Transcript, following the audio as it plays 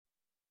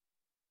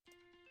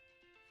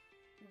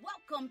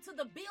Welcome to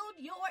the Build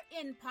Your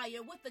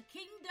Empire with the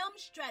Kingdom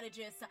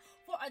Strategist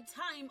for a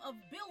time of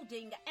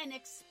building and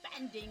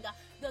expanding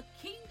the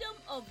kingdom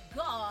of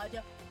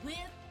God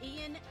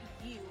within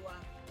you.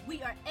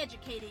 We are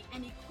educating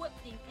and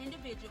equipping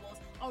individuals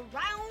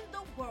around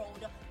the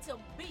world to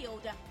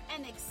build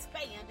and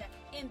expand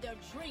in their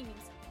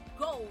dreams,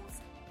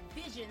 goals,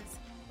 visions,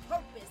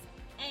 purpose,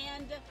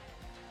 and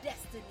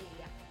destiny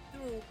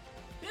through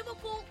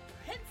biblical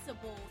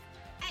principles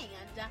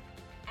and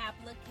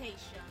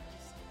applications.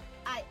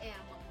 I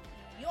am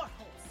your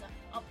host,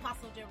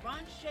 Apostle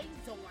Deron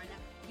Zorn,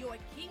 your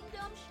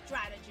Kingdom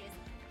Strategist,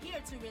 here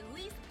to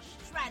release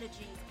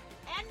strategies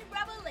and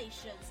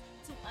revelations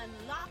to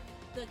unlock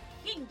the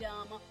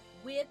kingdom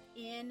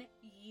within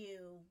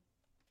you.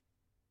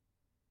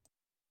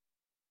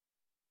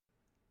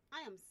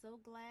 I am so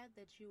glad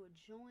that you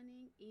are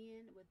joining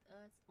in with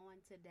us on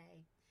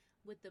today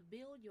with the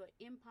Build Your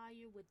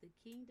Empire with the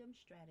Kingdom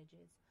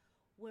Strategist,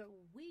 where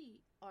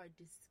we are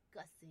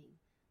discussing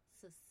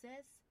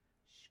success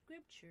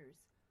scriptures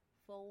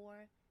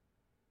for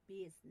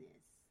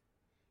business.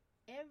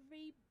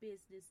 Every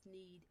business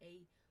needs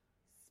a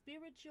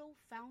spiritual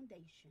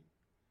foundation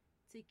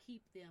to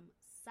keep them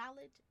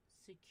solid,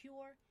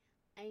 secure,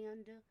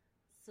 and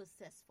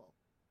successful.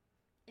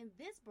 In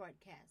this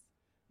broadcast,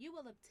 you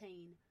will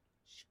obtain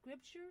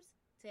scriptures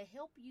to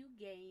help you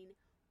gain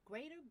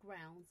greater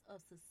grounds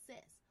of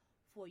success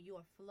for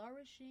your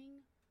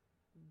flourishing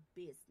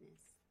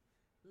business.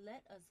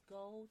 Let us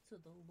go to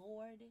the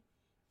Lord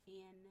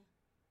in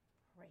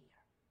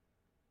prayer.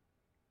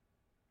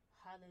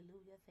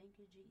 Hallelujah. Thank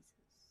you,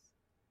 Jesus.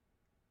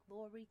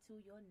 Glory to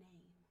your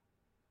name.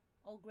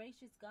 Oh,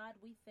 gracious God,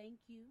 we thank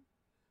you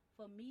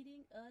for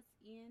meeting us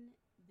in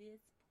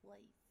this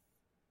place.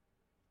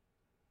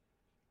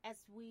 As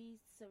we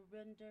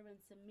surrender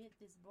and submit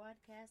this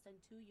broadcast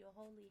unto your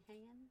holy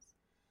hands,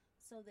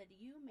 so that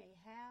you may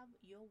have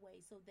your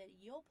way, so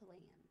that your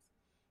plans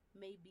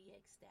may be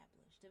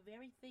established. The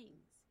very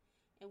things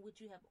in which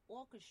you have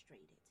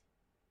orchestrated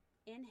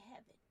in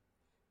heaven,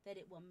 that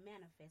it will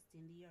manifest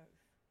in the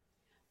earth.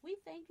 We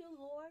thank you,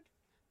 Lord,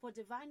 for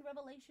divine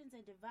revelations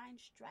and divine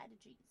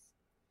strategies,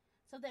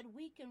 so that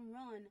we can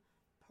run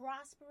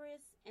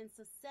prosperous and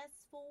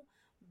successful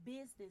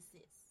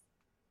businesses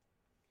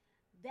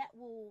that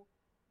will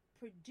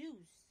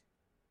produce,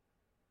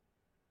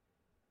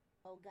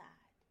 oh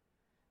God,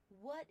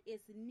 what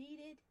is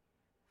needed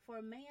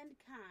for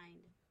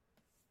mankind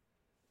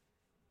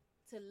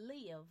to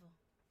live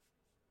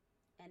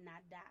and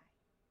not die.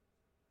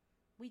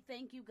 We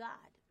thank you,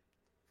 God,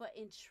 for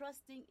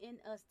entrusting in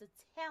us the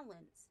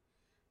talents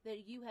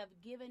that you have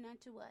given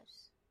unto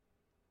us.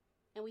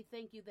 And we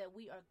thank you that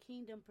we are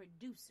kingdom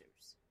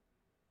producers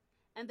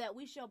and that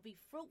we shall be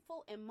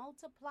fruitful and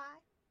multiply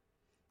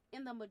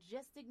in the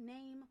majestic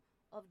name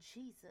of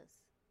Jesus.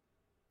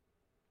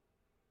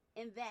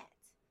 And that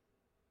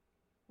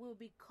we'll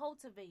be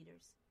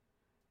cultivators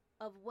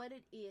of what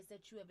it is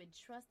that you have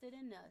entrusted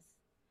in us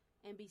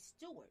and be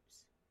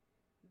stewards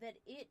that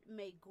it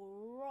may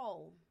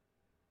grow,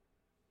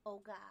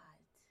 oh God,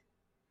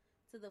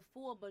 to the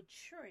full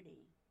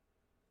maturity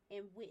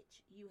in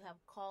which you have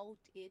called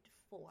it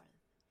forth.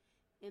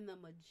 In the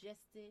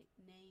majestic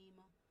name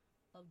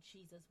of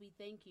Jesus, we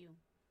thank you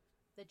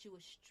that you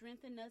will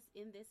strengthen us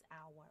in this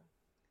hour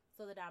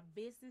so that our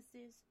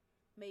businesses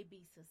may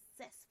be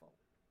successful.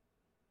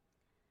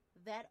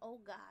 That, oh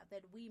God,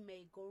 that we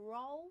may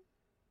grow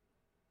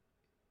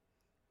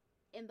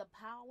in the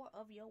power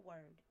of your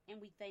word.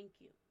 And we thank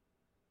you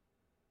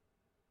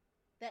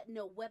that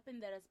no weapon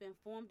that has been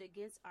formed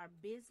against our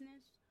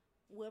business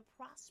will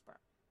prosper.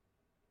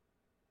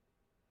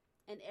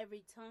 And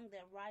every tongue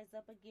that rises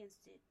up against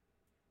it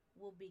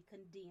will be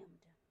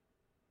condemned.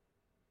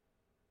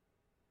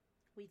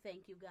 We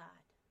thank you,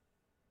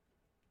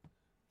 God,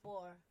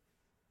 for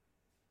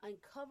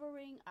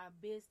uncovering our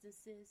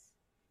businesses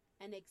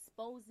and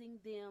exposing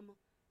them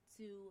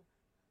to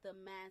the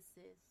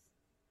masses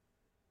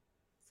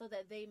so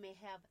that they may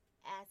have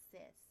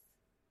access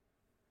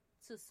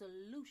to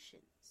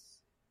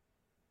solutions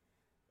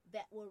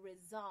that will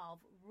resolve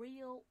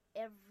real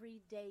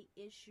everyday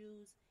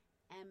issues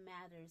and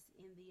matters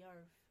in the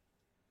earth.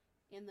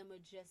 In the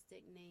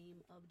majestic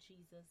name of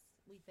Jesus,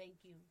 we thank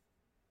you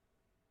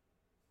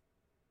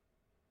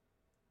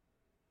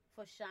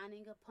for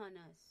shining upon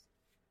us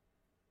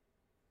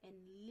and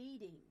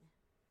leading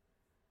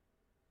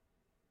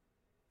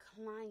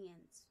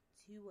clients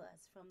to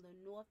us from the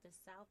north, the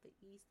south, the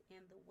east,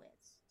 and the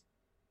west,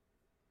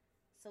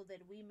 so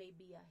that we may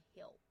be a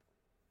help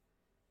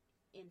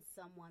in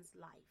someone's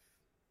life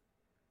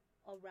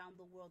around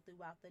the world,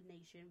 throughout the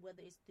nation,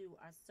 whether it's through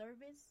our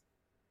service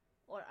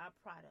or our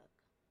product.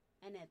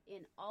 And that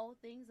in all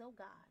things, oh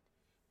God,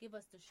 give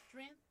us the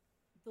strength,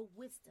 the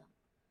wisdom,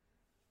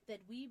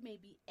 that we may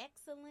be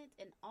excellent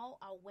in all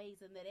our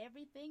ways, and that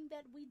everything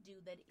that we do,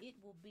 that it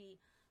will be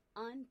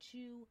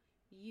unto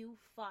you,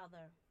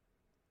 Father,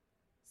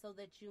 so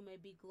that you may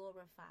be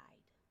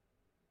glorified,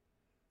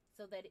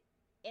 so that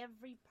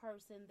every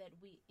person that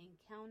we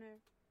encounter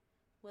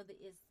whether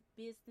it's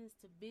business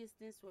to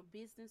business or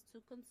business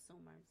to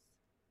consumers,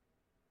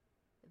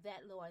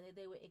 that, Lord, that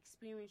they would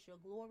experience your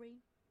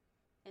glory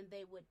and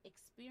they would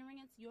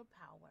experience your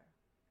power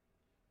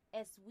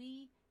as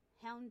we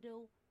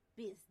handle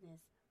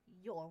business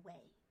your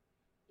way,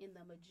 in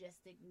the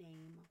majestic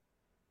name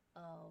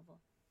of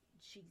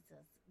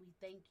Jesus. We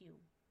thank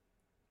you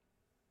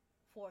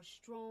for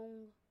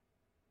strong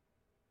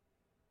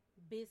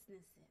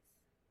businesses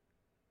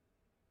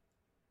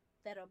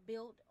that are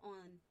built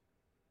on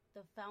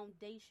the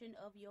foundation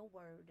of your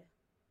word,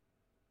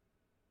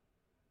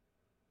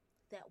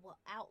 that will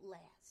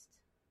outlast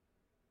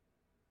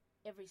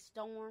every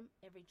storm,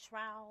 every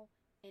trial,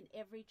 and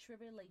every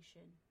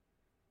tribulation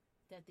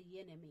that the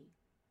enemy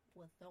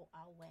will throw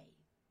our way.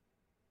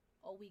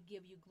 Oh, we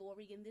give you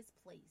glory in this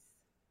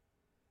place,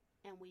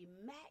 and we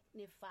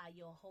magnify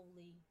your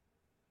holy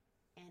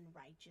and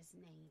righteous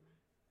name,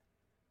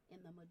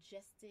 in the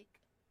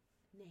majestic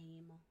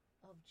name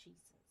of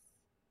Jesus.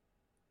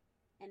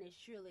 And it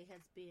surely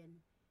has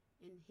been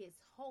in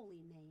his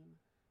holy name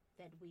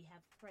that we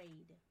have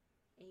prayed.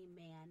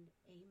 Amen,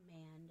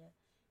 amen,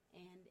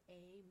 and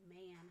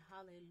amen.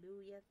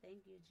 Hallelujah.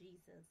 Thank you,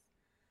 Jesus.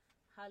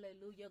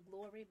 Hallelujah.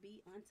 Glory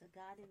be unto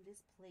God in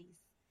this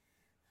place.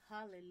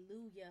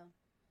 Hallelujah.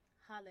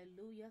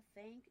 Hallelujah.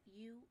 Thank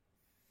you,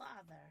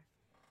 Father,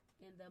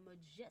 in the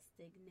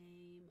majestic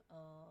name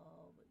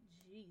of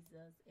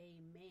Jesus.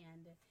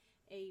 Amen.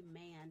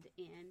 Amen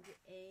and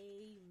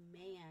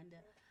amen.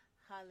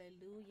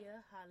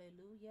 Hallelujah.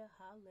 Hallelujah.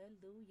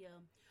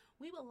 Hallelujah.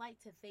 We would like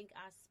to thank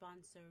our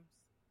sponsors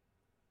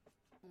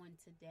on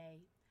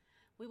today.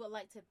 We would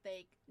like to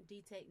thank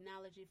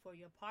D-Technology for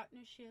your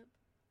partnership.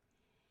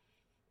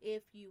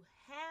 If you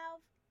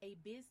have a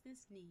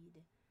business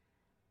need,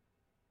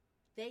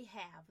 they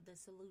have the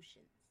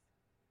solutions.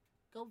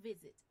 Go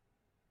visit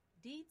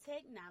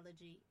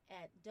D-Technology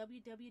at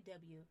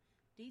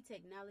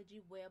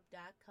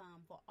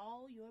www.dtechnologyweb.com for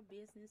all your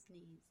business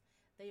needs.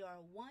 They are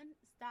a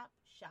one-stop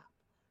shop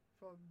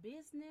for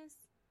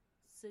business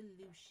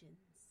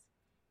solutions.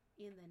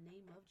 In the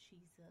name of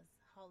Jesus.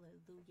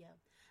 Hallelujah.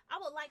 I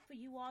would like for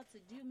you all to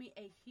do me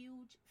a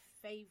huge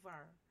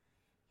favor.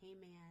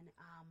 Amen.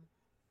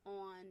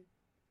 On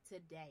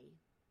today,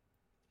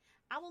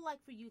 I would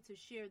like for you to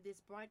share this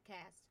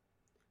broadcast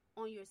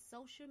on your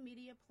social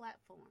media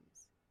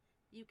platforms.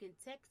 You can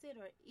text it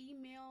or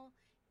email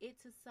it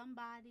to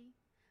somebody,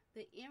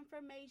 the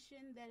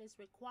information that is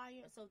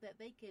required so that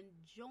they can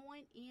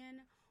join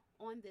in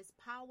on this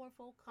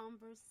powerful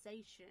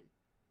conversation.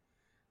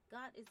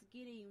 God is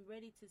getting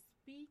ready to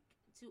speak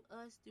to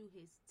us through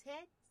his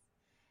text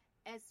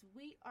as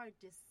we are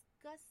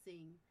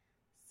discussing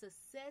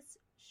success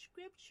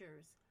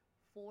scriptures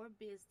for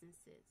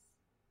businesses.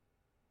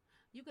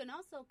 You can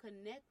also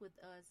connect with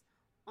us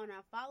on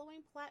our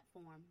following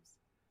platforms: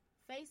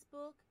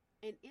 Facebook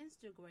and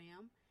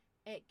Instagram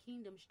at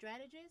Kingdom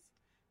Strategist,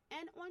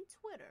 and on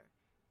Twitter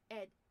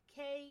at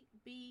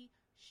KB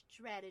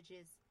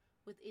Strategist,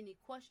 with any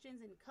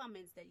questions and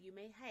comments that you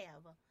may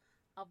have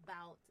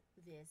about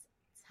this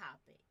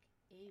topic.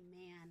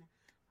 Amen.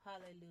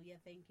 Hallelujah.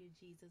 Thank you,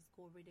 Jesus.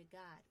 Glory to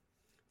God.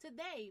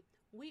 Today,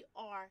 we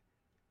are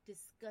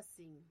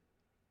discussing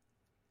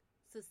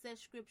success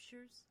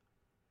scriptures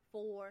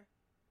for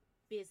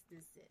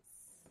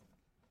businesses.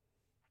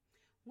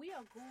 We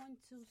are going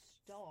to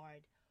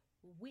start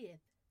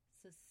with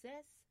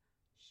success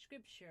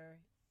scripture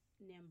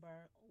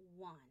number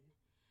 1.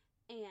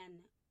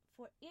 And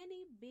for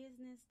any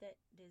business that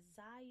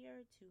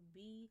desire to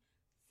be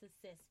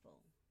successful,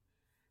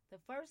 the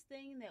first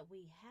thing that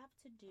we have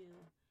to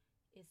do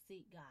is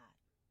seek God.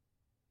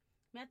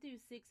 Matthew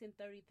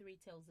 6:33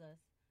 tells us,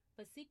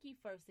 "But seek ye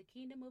first the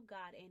kingdom of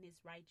God and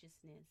his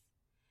righteousness,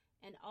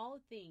 and all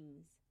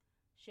things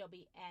shall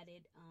be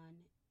added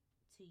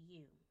unto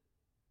you."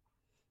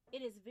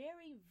 It is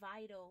very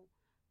vital,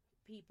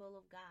 people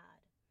of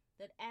God,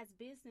 that as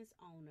business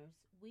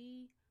owners,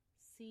 we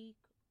seek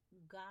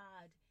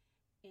God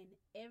in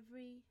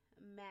every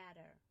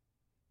matter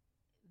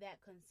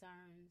that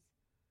concerns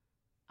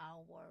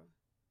our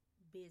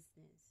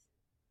business,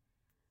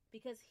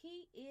 because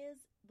he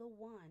is the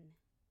one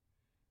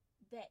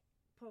that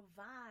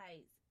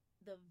provides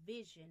the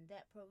vision,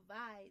 that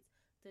provides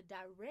the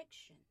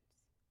directions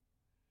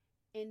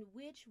in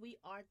which we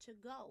are to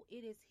go.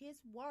 It is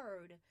his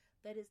word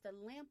that is the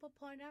lamp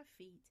upon our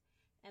feet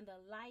and the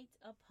light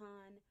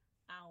upon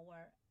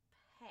our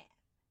path.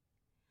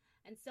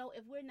 And so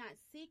if we're not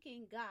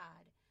seeking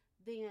God,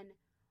 then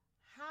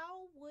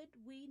how would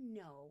we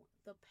know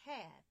the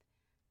path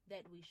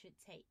that we should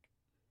take?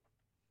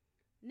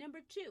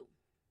 Number 2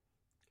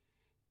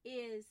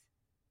 is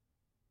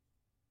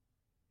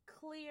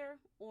clear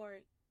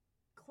or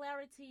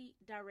clarity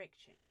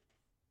direction.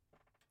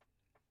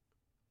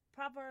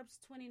 Proverbs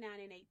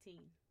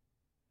 29:18.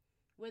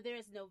 Where there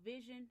is no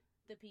vision,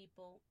 the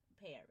people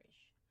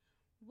perish.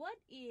 What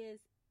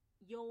is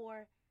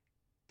your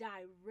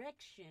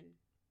direction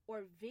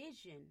or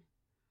vision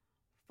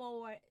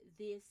for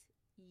this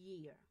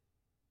year?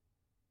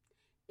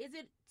 Is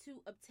it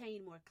to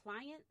obtain more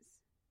clients?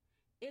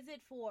 Is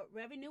it for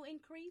revenue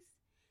increase?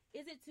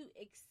 Is it to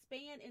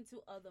expand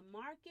into other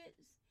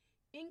markets?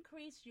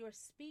 Increase your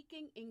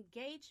speaking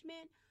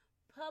engagement?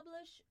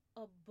 Publish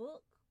a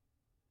book?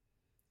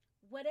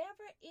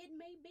 Whatever it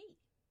may be.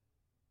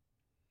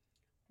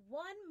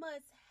 One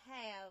must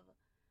have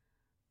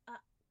a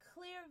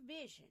clear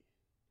vision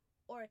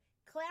or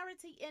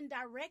clarity in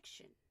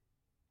direction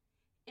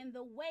in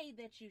the way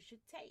that you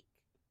should take.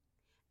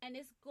 And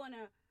it's going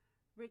to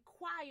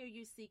require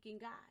you seeking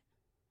God.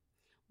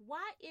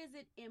 Why is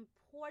it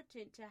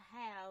important to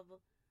have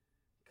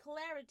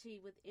clarity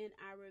within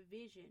our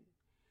vision?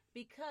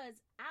 Because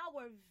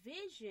our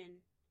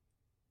vision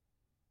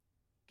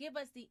give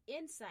us the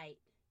insight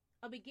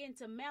or begin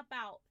to map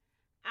out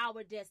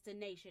our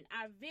destination.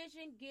 Our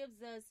vision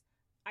gives us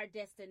our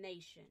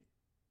destination.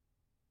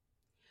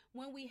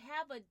 When we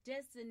have a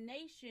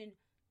destination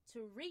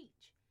to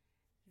reach,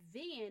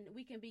 then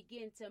we can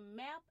begin to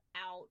map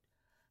out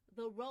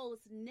the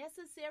roads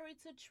necessary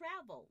to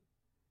travel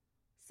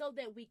so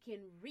that we can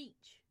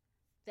reach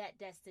that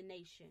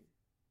destination.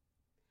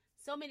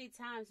 So many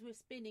times we're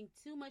spending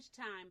too much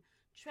time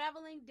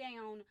traveling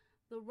down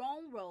the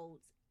wrong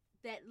roads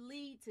that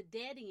lead to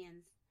dead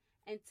ends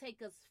and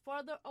take us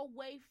further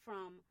away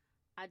from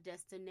our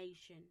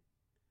destination.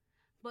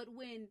 But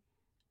when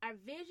our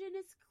vision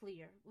is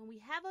clear, when we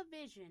have a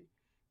vision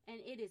and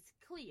it is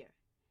clear,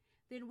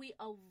 then we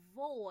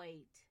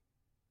avoid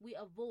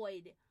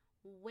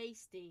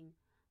wasting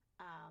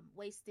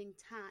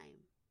time.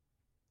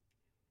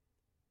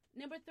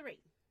 Number 3,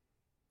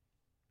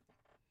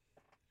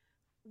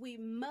 we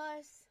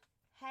must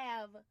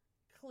have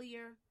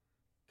clear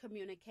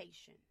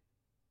communication.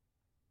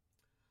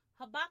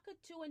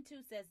 Habakkuk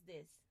 2:2 says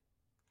this,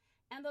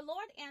 "And the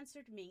Lord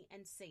answered me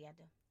and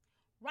said,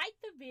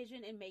 Write the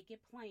vision and make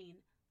it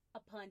plain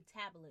upon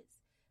tablets,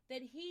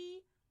 that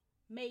he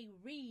may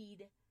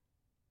read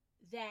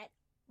that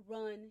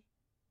run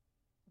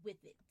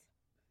with it."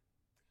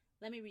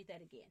 Let me read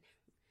that again.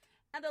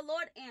 "And the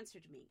Lord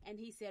answered me, and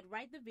he said,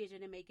 Write the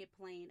vision and make it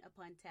plain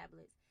upon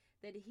tablets,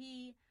 that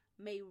he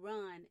may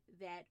run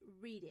that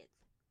read it."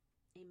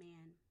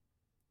 Amen.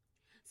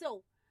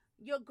 So,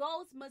 your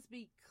goals must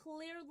be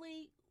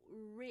clearly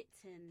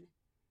written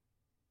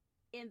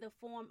in the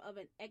form of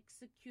an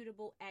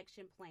executable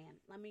action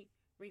plan. Let me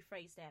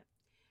rephrase that.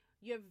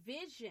 Your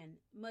vision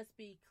must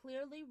be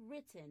clearly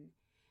written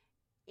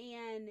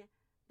in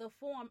the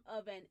form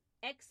of an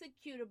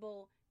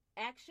executable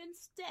action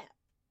step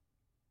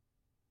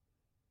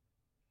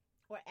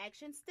or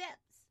action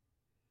steps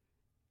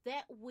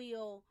that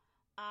will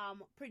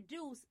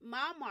produce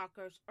mile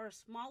markers or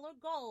smaller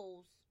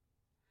goals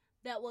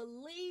that will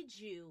lead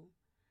you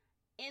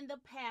in the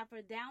path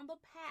or down the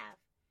path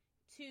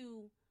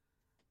to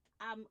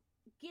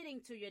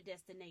getting to your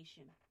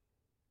destination.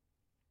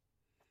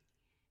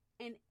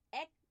 And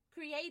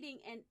creating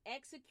an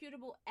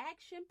executable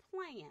action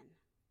plan,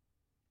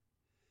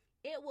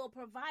 it will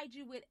provide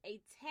you with a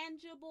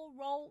tangible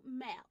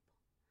roadmap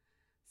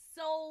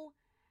so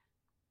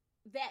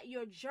that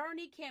your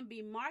journey can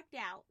be marked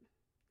out.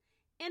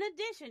 In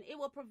addition, it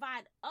will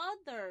provide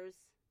others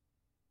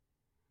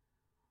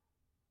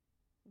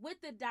with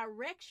the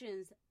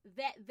directions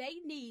that they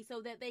need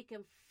so that they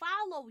can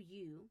follow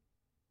you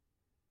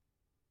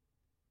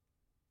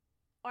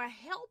or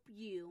help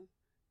you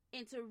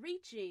into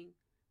reaching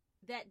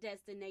that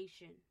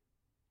destination.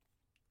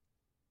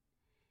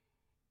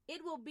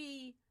 It will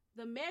be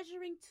the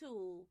measuring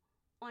tool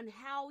on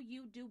how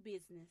you do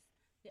business.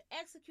 The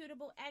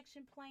executable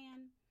action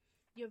plan,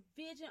 your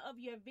vision of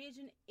your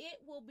vision, it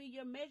will be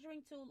your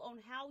measuring tool on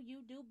how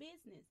you do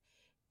business.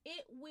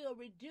 It will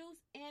reduce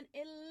and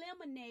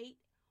eliminate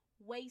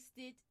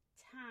wasted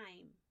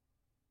time.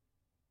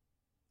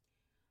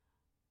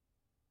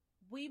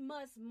 We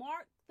must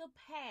mark the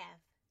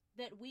path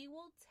that we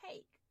will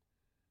take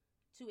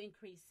to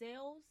increase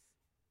sales,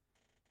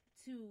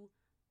 to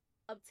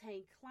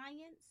obtain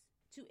clients,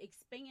 to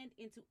expand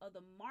into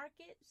other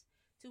markets,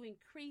 to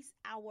increase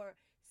our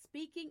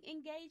speaking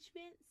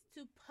engagements,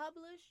 to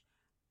publish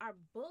our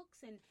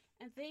books and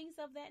things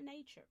of that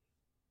nature.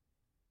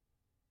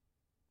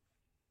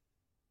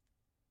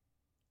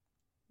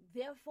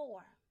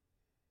 Therefore,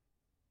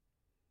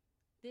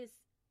 this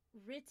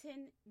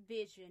written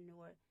vision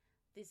or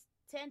this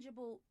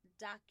tangible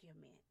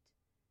document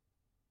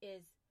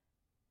is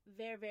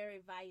very, very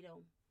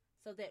vital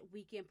so that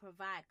we can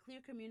provide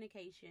clear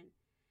communication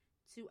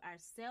to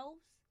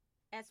ourselves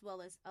as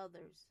well as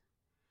others,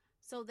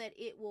 so that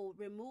it will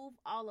remove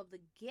all of the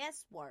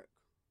guesswork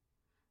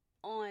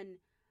on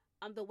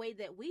the way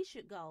that we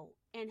should go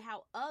and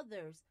how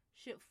others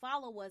should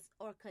follow us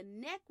or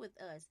connect with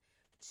us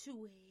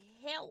to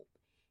help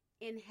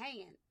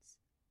enhance,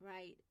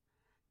 right,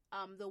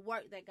 the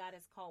work that God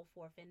has called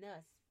forth in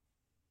us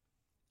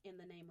in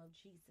the name of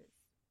Jesus.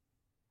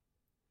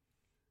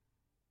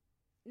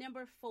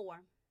 Number 4,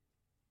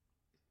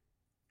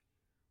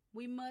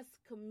 we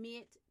must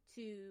commit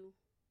to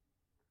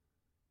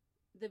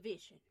the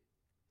vision.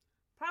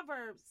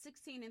 Proverbs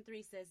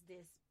 16:3 says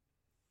this,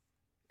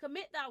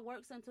 "Commit thy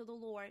works unto the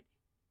Lord,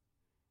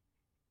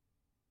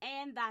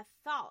 and thy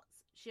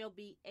thoughts shall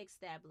be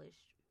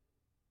established.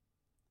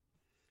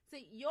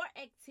 See, your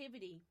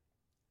activity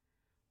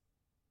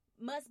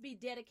must be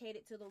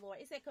dedicated to the Lord.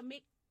 It said,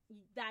 commit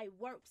thy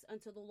works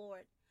unto the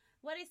Lord.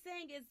 What it's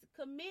saying is,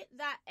 commit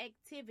thy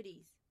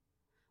activities.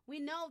 We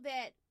know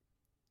that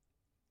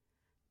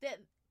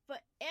for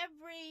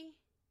every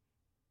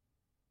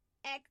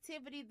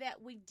activity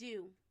that we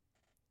do,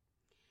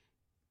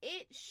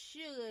 it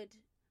should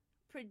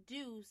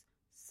produce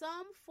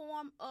some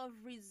form of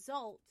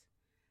result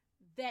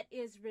that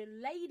is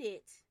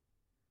related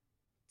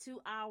to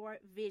our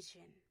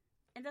vision.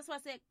 And that's why I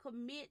said,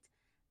 commit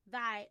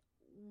thy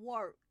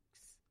works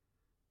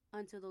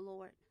unto the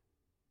Lord.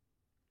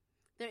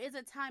 There is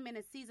a time and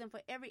a season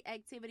for every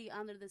activity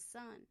under the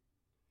sun.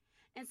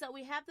 And so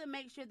we have to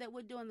make sure that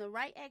we're doing the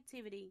right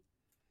activity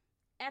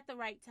at the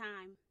right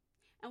time.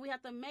 And we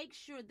have to make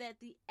sure that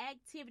the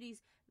activities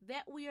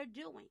that we are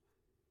doing,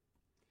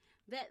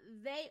 that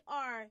they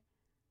are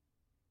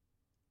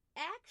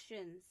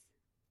actions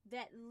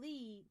that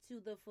lead to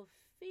the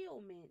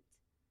fulfillment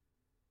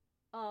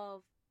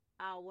of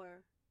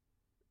our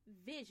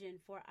vision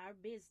for our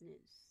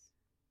business.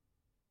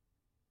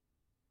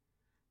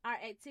 Our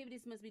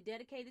activities must be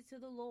dedicated to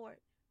the Lord.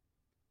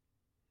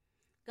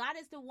 God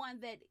is the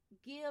one that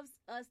gives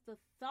us the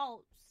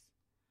thoughts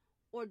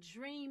or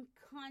dream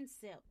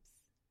concepts.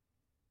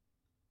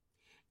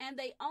 And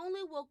they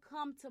only will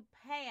come to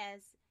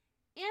pass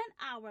in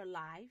our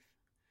life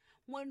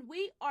when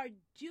we are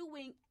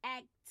doing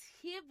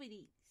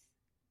activities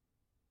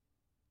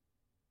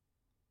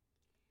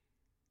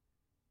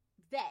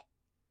that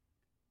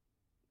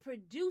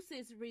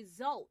produces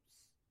results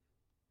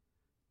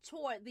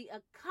toward the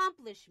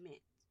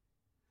accomplishment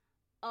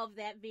of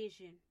that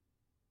vision.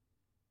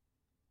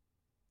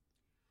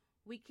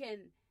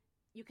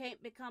 You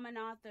can't become an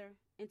author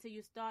until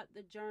you start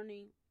the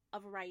journey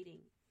of writing.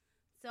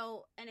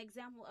 So an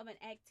example of an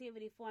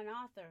activity for an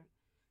author,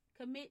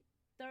 commit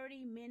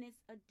 30 minutes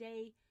a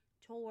day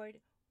toward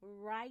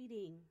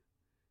writing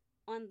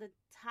on the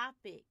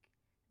topic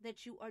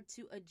that you are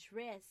to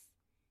address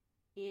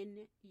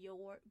in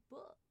your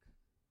book.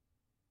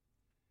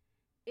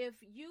 If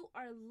you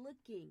are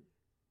looking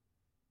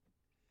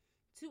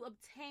to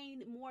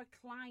obtain more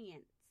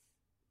clients,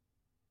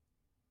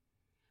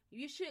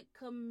 you should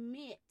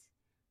commit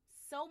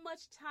so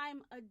much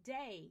time a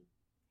day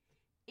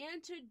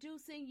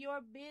introducing your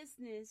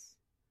business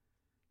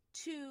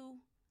to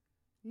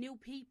new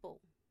people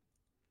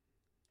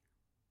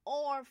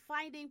or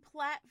finding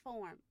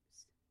platforms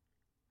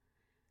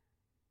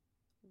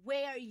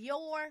where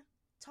your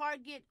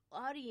target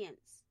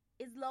audience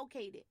is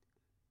located,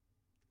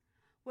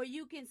 where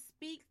you can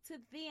speak to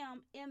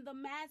them in the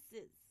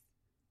masses,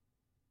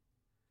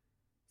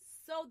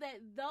 so that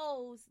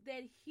those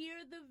that hear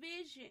the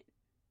vision,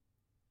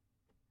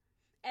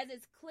 as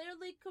it's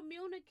clearly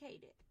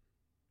communicated,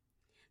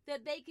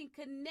 that they can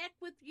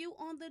connect with you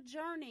on the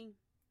journey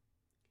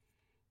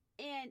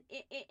and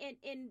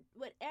in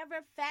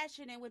whatever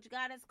fashion in which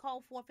God has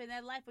called forth in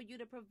their life for you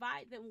to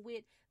provide them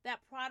with that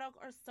product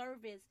or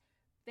service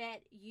that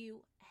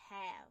you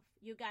have.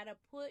 You got to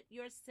put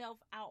yourself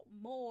out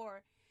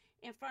more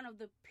in front of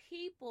the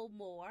people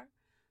more,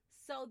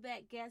 so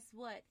that, guess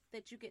what,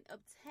 that you can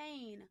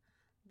obtain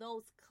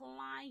those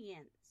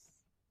clients,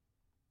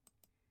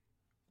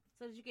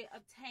 so that you can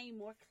obtain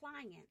more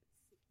clients.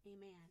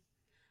 Amen.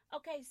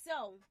 Okay,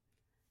 so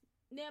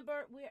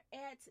we're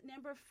at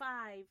number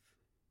 5.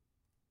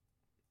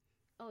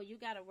 Oh, you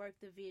got to work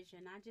the vision.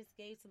 I just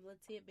gave some little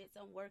tidbits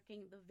on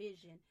working the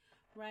vision,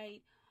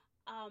 right?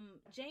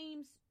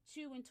 James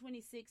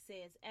 2:26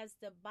 says, as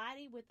the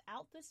body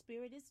without the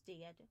spirit is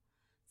dead,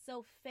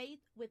 so faith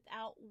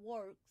without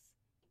works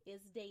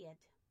is dead.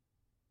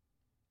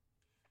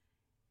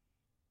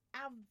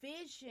 Our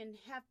vision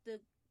have to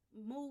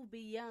move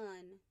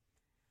beyond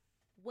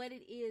what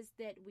it is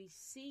that we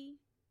see,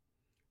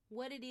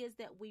 what it is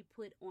that we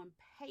put on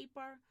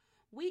paper.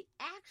 We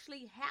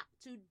actually have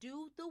to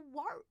do the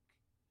work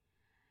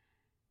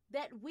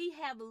that we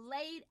have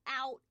laid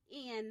out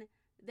in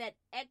that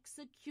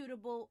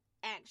executable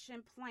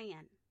action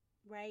plan,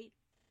 right?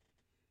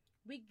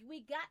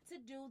 We got to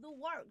do the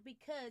work,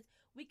 because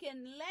we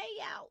can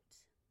lay out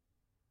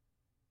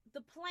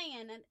the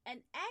plan, an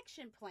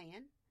action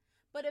plan,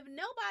 but if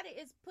nobody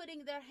is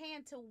putting their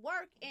hand to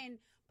work and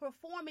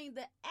performing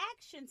the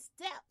action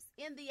steps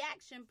in the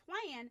action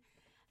plan,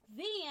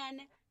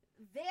 then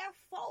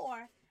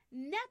therefore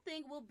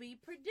nothing will be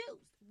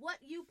produced. What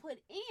you put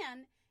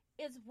in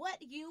is what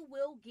you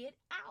will get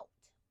out.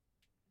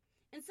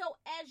 And so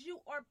as you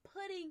are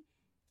putting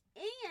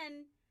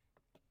in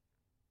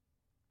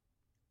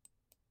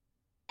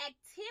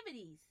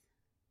activities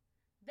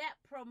that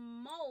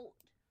promote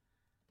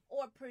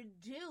or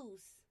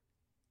produce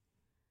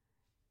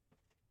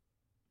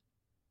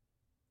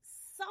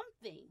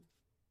something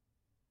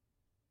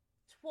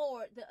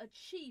toward the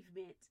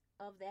achievement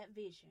of that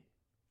vision.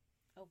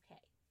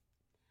 Okay.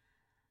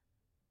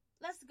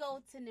 Let's go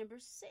to number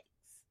 6.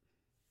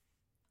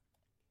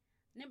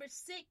 Number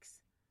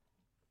 6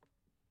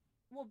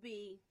 will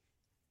be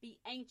Be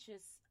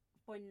anxious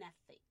for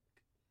nothing.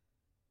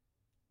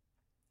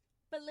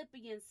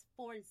 Philippians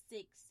 4 and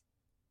 6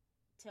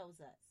 tells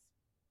us,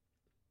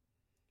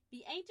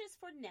 be anxious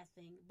for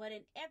nothing, but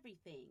in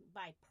everything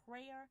by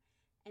prayer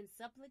and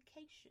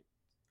supplication.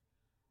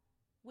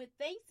 With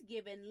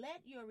thanksgiving,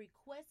 let your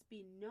requests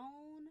be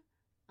known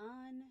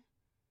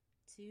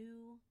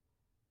unto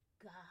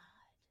God.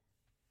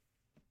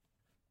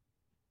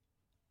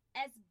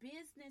 As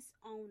business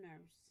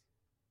owners,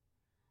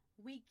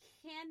 we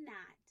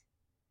cannot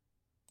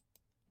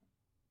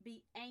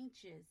be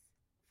anxious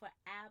for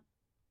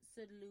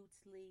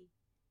absolutely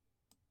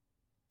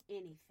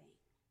anything.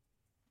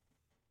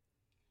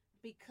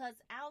 Because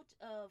out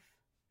of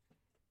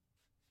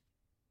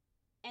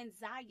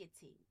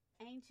anxiety,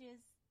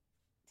 anxious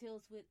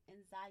deals with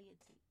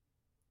anxiety.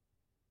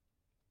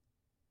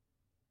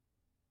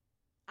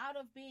 Out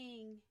of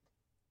being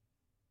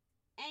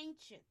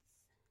anxious,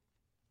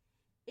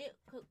 it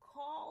could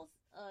cause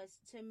us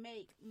to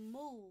make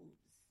moves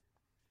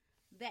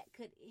that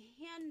could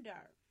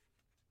hinder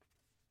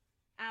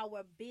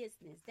our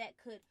business, that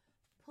could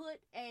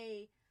put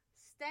a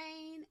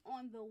stain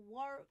on the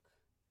work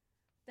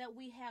that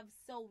we have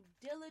so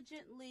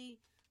diligently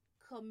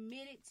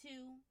committed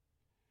to.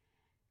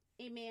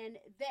 Amen.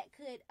 That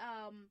could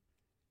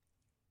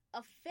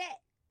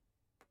affect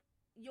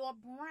your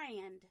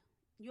brand.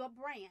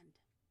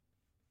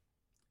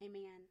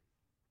 Amen.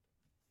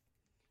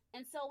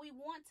 And so we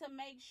want to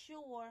make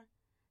sure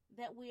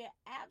that we are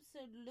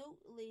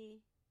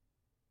absolutely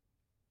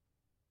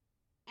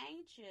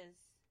anxious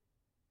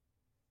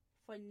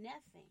for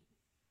nothing.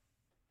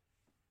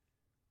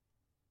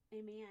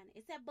 Amen.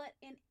 It said, but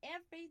in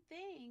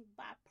everything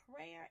by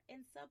prayer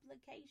and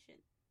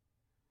supplication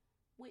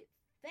with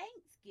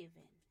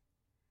thanksgiving,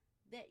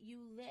 that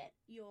you let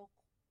your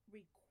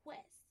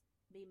requests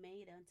be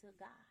made unto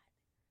God.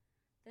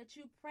 That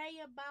you pray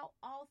about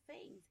all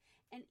things.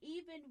 And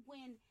even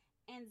when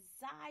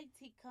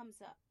anxiety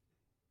comes up,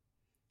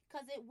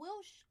 because it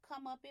will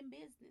come up in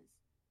business,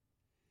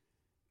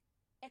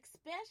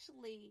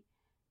 especially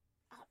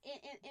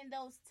in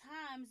those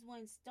times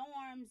when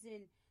storms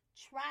and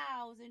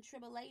trials and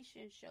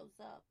tribulation shows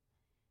up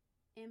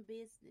in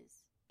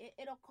business.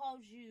 It'll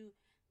cause you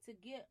to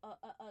get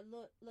a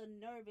little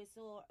nervous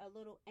or a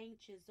little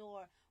anxious,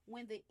 or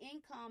when the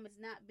income is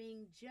not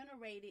being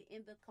generated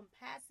in the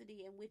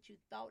capacity in which you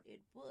thought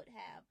it would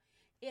have.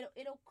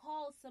 It'll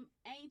cause some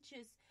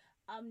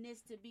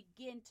anxiousness to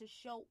begin to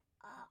show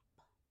up.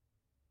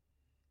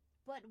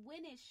 But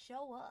when it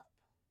show up,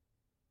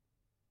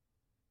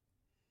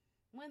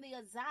 when the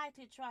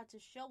anxiety tries to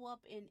show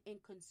up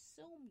and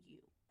consume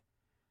you,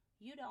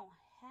 you don't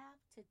have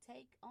to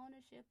take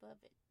ownership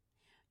of it.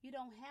 You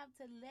don't have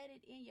to let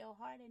it in your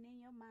heart and in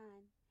your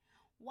mind.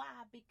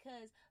 Why?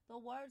 Because the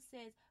word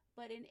says,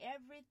 but in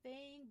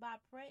everything by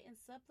prayer and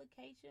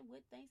supplication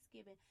with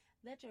thanksgiving,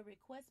 let your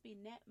requests be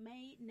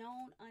made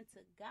known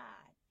unto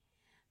God.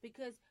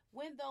 Because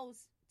when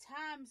those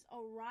times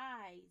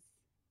arise,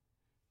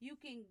 you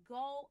can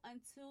go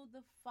unto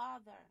the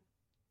Father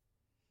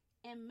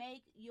and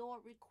make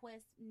your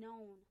request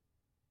known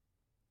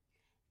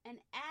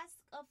and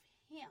ask of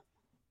him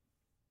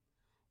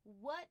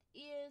what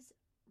is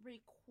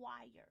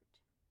required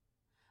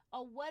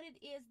or what it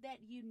is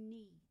that you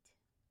need,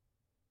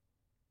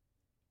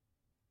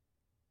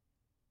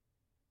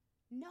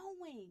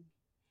 knowing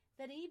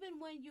that even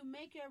when you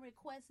make your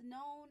request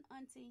known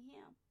unto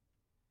him,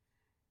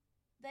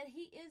 that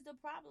he is the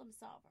problem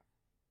solver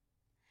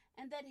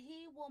and that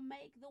he will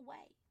make the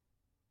way.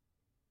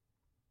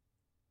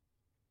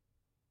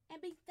 And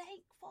be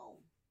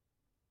thankful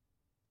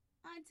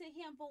unto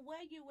him for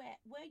where you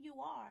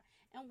are,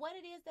 and what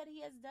it is that he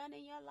has done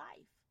in your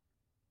life.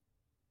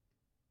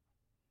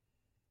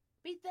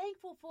 Be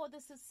thankful for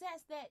the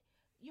success that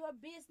your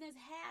business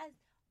has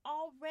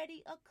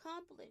already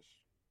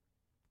accomplished.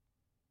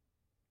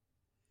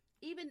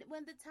 Even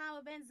when the time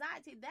of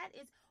anxiety, that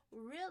is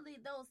really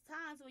those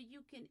times where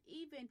you can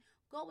even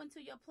go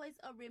into your place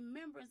of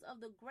remembrance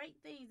of the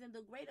great things and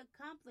the great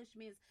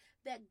accomplishments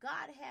that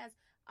God has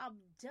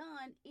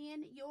done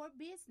in your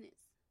business.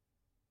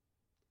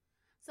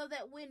 So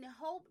that when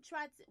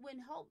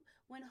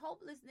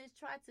hopelessness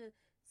tries to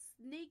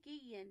sneak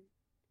in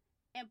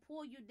and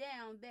pull you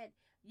down, that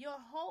your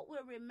hope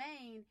will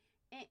remain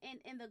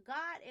in the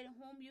God in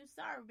whom you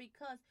serve,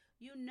 because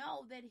you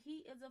know that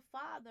he is a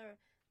Father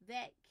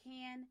that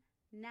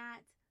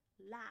cannot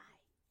lie.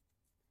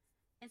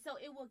 And so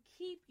it will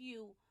keep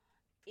you,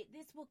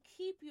 this will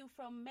keep you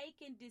from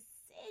making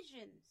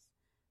decisions,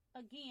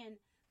 again,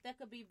 that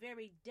could be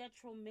very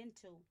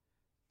detrimental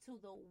to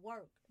the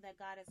work that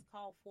God has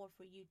called for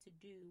you to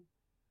do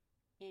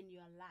in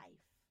your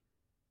life.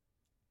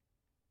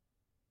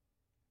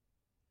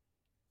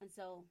 And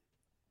so,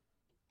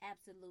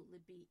 absolutely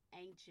be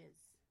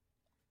anxious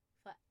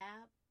for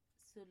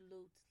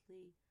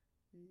absolutely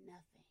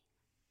nothing.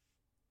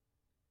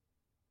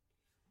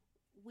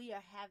 We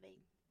are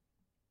having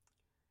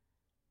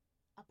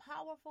a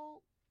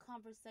powerful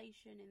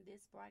conversation in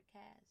this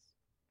broadcast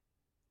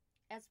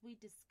as we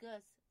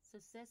discuss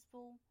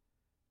successful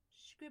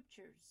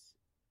scriptures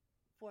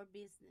for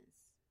business.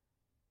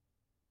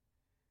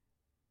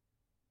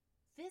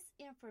 This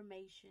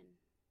information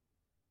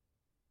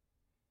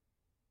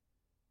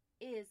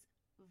is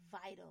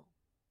vital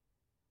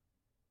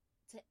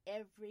to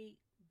every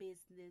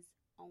business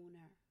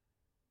owner.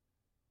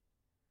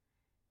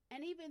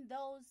 And even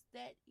those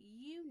that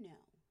you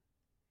know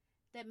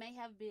that may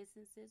have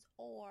businesses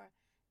or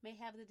may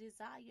have the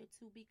desire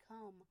to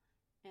become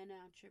an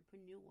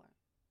entrepreneur.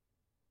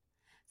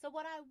 So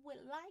what I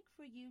would like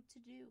for you to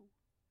do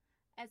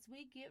as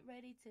we get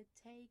ready to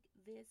take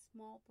this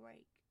small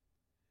break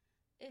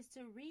is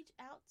to reach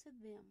out to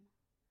them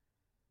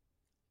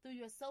through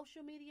your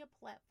social media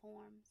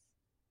platforms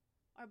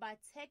or by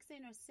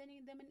texting or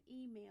sending them an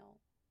email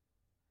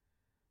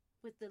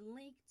with the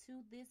link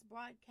to this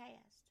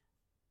broadcast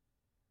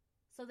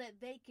so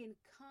that they can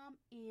come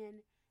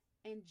in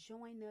and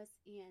join us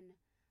in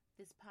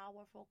this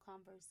powerful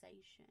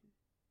conversation.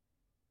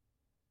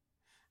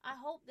 I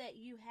hope that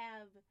you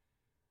have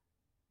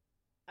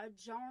a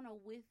journal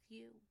with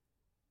you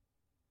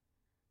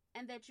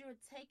and that you're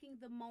taking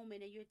the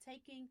moment and you're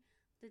taking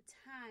the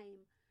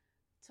time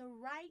to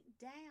write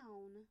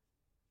down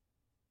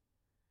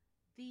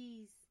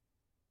these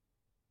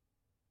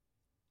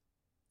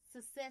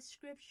success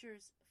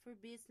scriptures for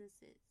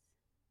businesses,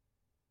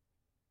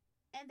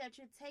 and that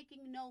you're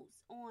taking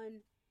notes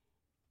on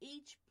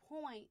each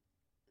point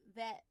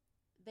that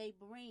they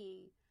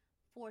bring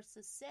for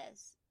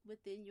success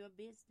within your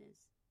business,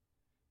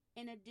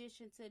 in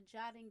addition to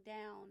jotting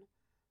down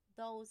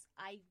those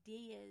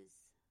ideas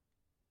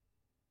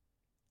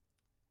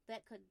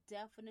that could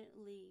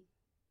definitely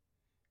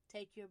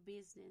take your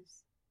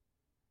business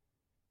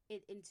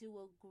into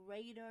a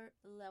greater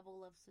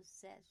level of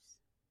success,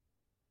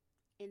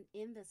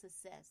 in the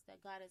success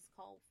that God has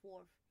called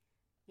forth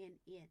in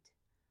it.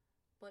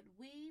 But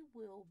we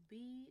will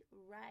be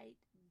right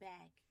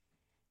back.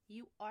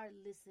 You are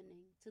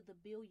listening to the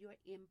Build Your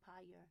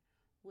Empire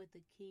with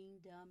the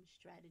Kingdom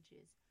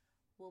Strategist.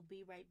 We'll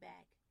be right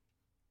back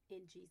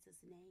in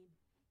Jesus' name.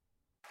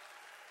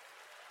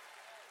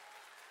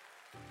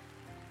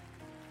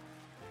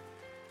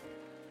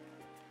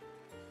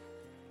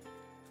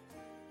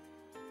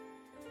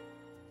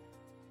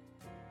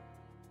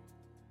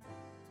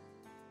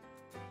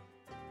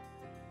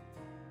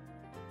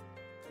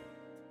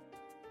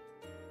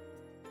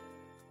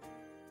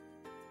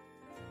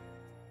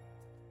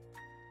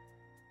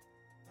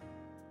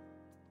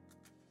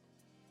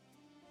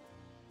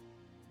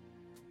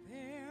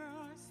 There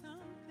are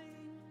some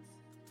things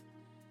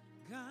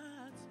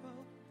God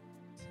spoke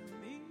to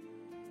me,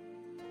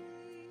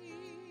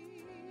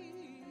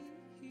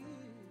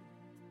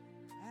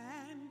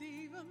 and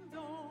even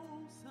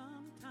though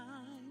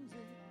sometimes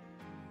it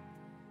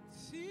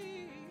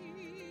seems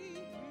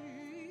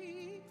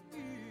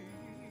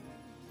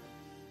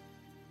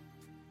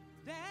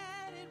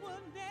that it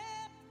will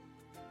never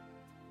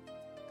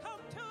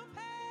come to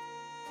pass,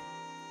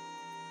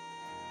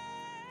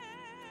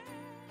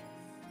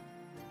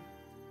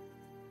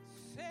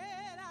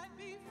 said I'd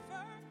be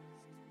first.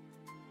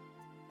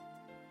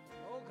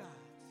 Oh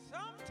God,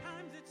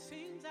 sometimes it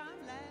seems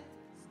I'm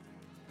last,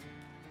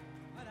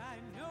 but I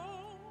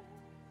know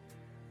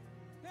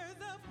there's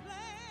a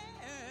plan,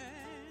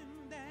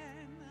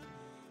 and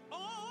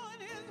on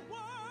His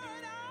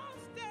word I'll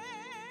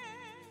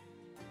stand,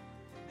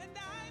 and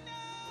I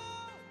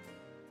know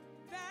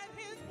that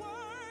His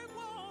word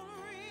won't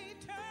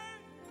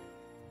return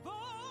void.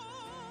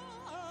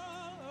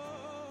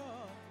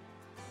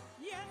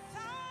 Yes,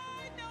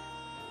 I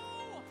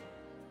know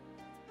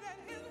that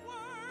His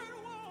word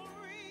won't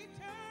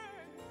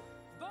return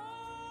void.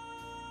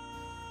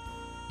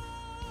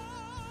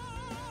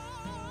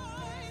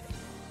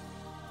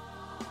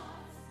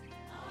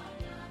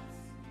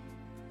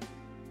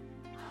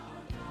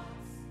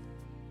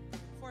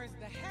 For as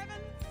the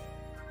heavens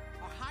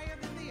are higher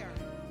than the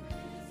earth,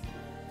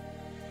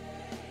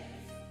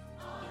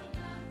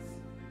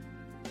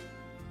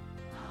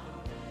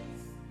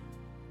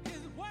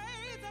 His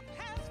ways are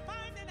past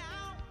finding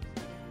out.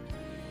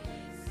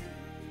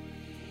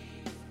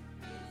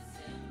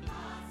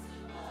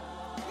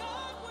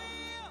 God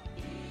will.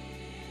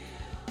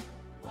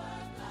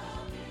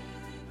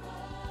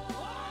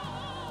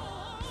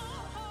 Oh,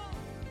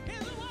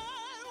 His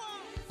word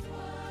won't.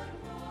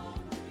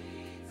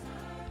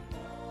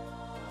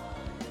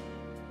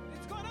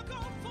 It's gonna go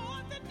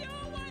forth and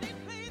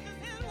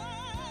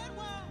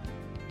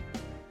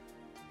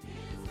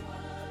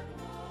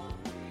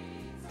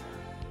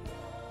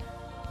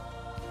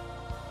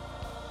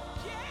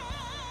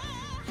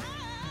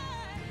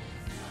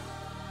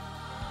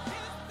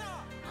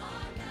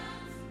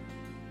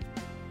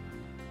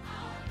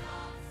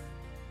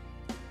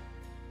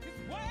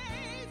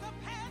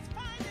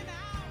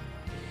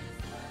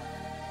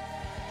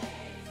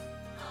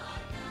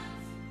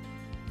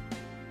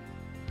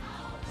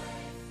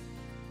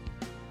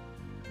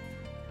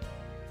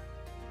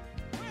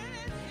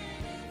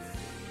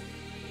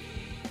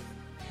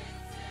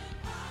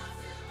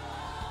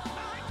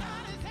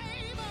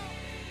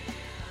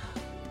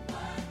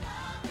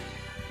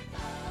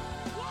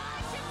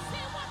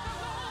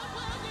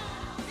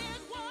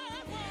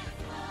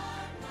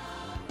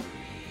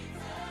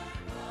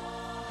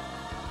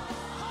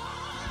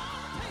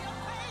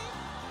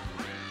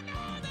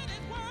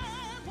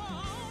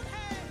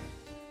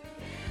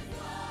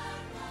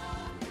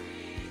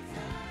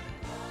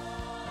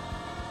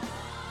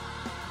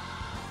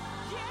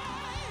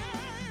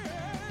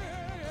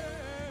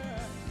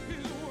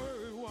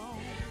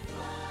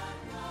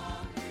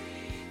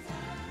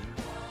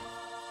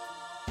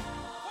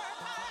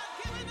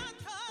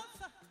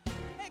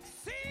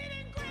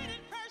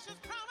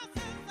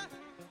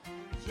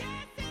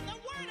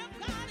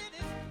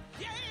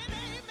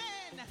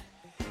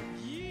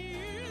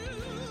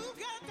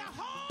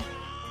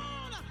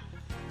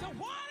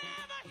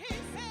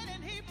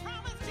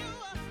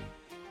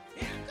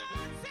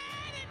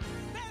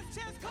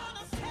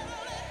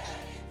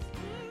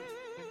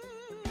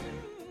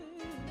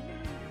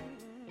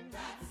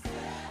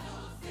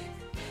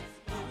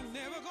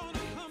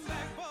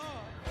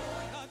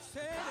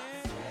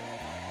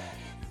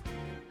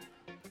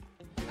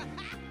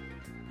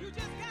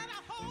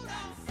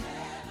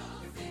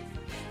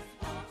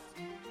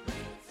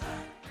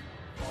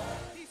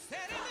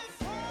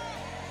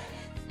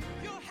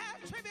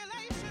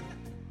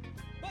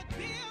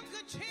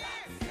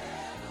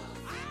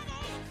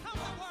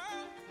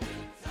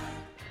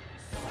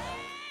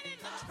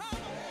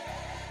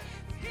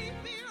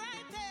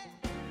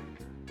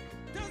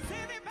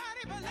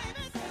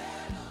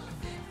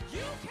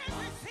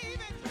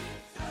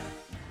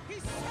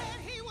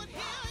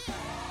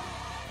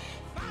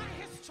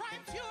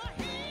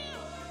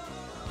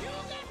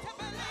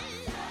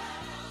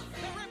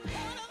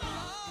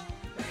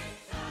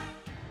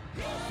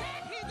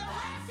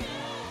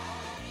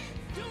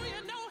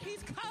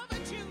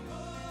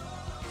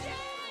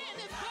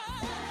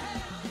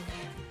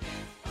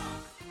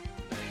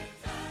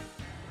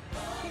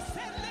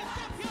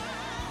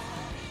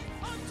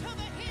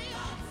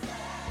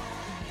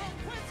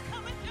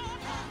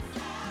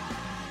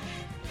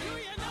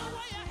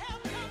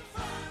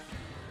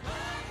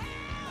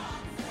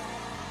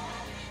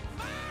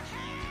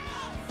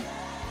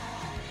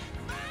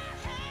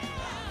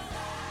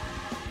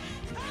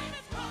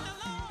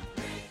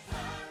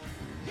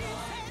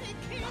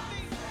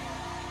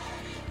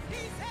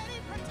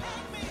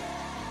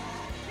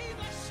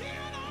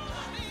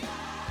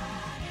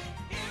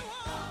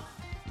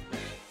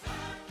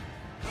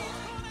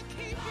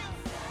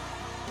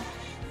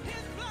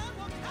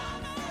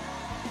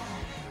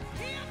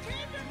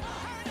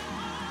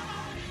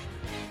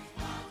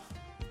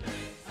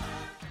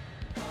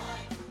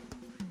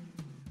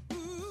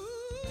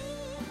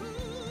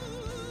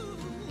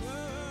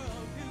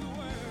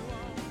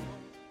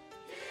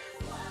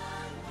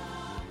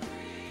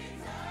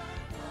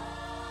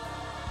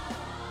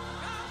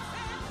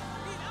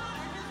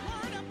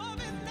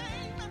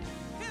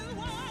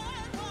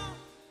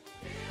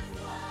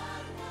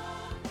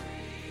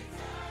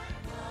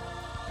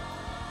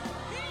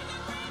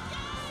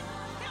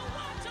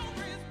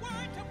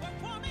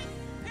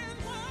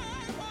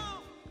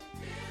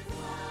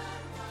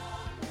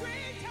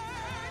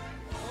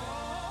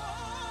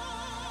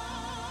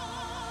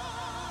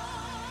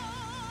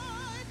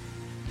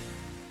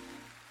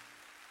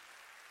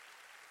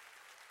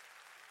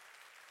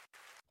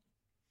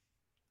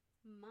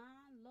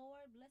My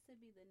Lord, blessed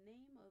be the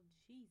name of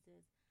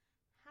Jesus.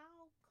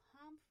 How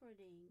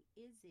comforting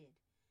is it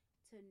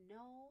to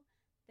know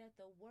that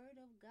the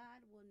word of God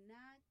will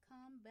not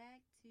come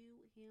back to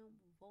him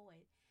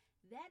void?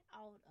 That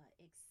ought to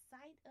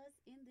excite us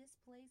in this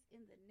place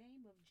in the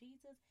name of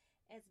Jesus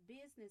as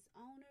business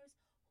owners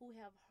who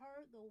have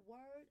heard the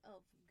word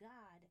of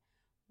God.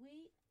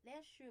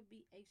 There should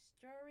be a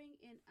stirring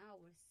in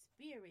our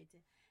spirit,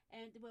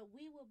 and where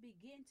we will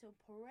begin to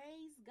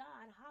praise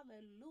God,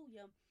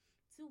 hallelujah,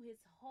 to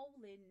his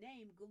holy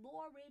name.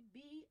 Glory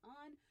be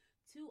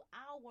unto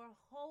our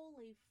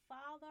holy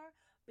Father,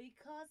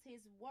 because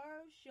his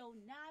word shall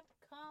not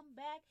come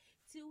back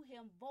to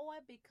him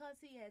void.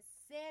 Because he has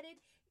said it,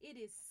 it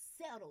is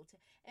settled.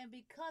 And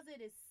because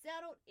it is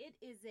settled, it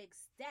is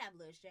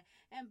established.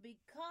 And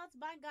because,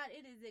 by God,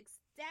 it is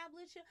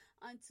established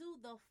unto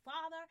the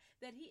Father,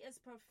 that he is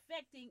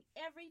perfecting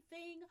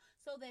everything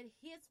so that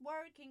his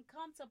word can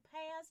come to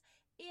pass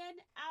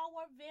in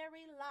our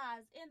very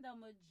lives, in the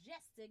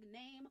majestic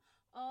name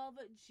of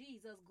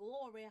Jesus.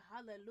 Glory,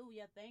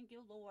 hallelujah. Thank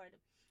you, Lord.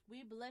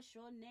 We bless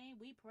your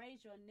name. We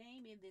praise your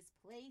name in this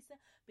place,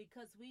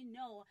 because we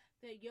know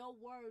that your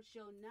word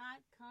shall not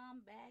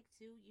come back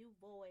to you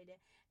void.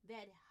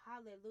 That,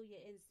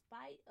 hallelujah, in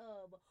spite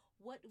of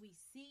what we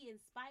see, in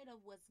spite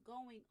of what's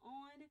going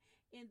on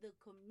in the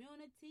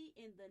community,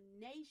 in the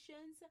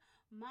nations,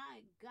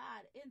 my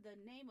God, in the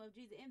name of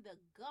Jesus, in the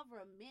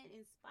government,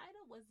 in spite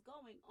of what's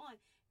going on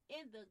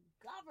in the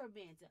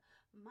government,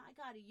 my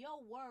God, your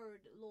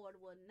word, Lord,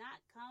 will not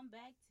come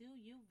back to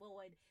you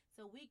void.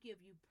 So we give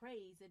you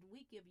praise and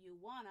we give you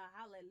honor.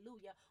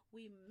 Hallelujah.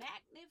 We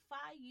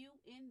magnify you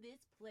in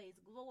this place.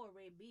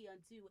 Glory be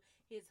unto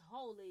his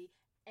holy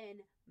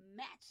and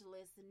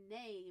matchless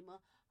name.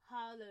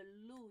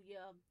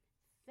 Hallelujah.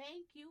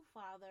 Thank you,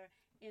 Father,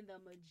 in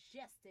the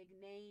majestic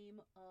name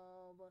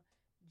of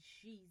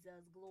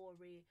Jesus.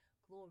 Glory,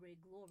 glory,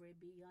 glory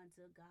be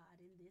unto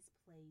God in this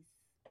place.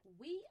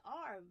 We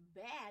are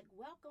back.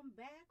 Welcome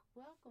back.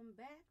 Welcome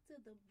back to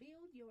the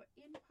Build Your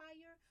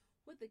Empire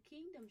with the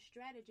Kingdom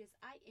Strategist.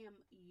 I am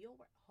your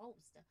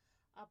host,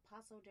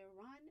 Apostle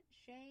Deron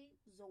Shea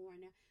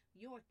Zorn,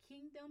 your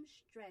Kingdom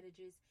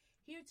Strategist,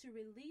 here to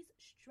release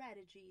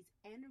strategies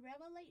and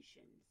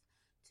revelations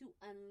to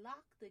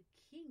unlock the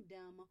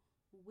kingdom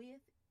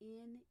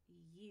within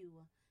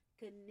you.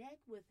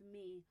 Connect with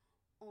me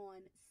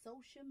on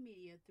social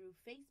media through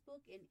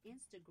Facebook and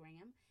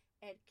Instagram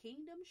at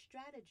Kingdom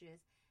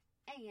Strategist,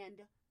 and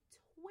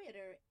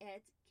Twitter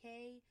at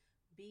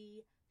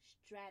KB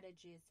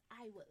Strategist.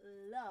 I would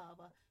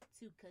love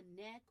to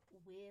connect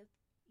with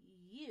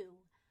you.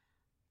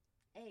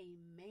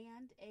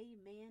 Amen,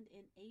 amen,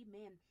 and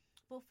amen.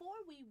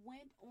 Before we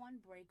went on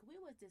break, we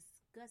were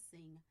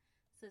discussing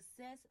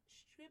success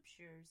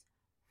scriptures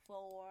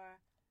for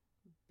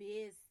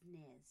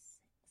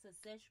business.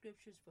 Success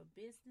scriptures for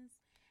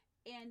business.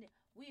 And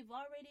we've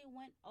already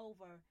went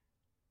over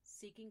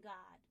seeking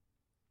God,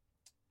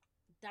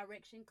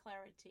 direction,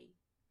 clarity,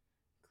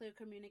 clear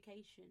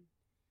communication,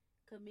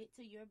 commit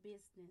to your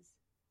business,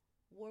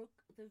 work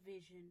the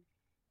vision,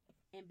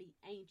 and be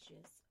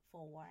anxious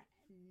for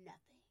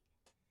nothing.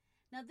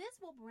 Now, this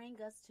will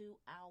bring us to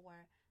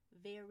our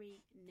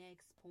very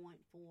next point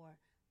for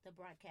the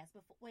broadcast.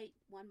 Wait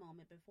one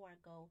moment before I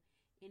go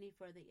any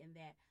further in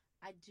that.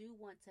 I do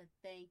want to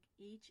thank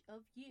each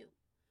of you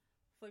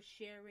for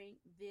sharing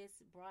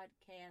this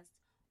broadcast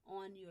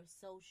on your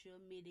social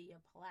media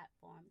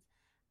platforms.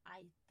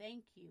 I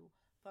thank you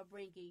for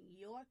bringing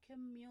your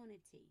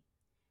community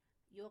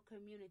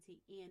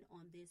in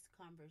on this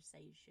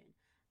conversation.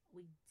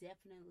 We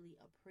definitely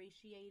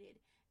appreciate it,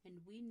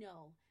 and we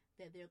know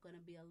that there are going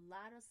to be a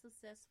lot of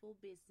successful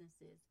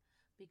businesses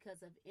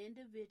because of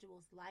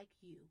individuals like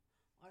you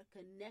are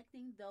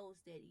connecting those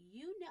that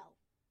you know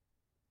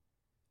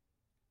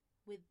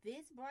with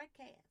this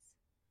broadcast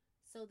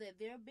so that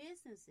their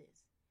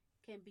businesses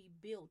can be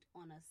built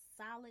on a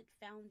solid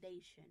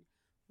foundation,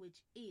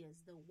 which is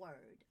the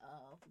word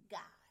of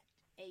God.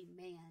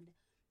 Amen,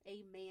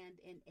 amen,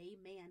 and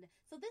amen.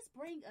 So this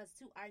brings us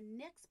to our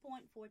next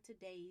point for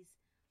today's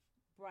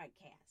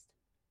broadcast.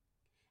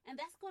 And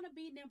that's going to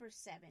be number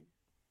 7.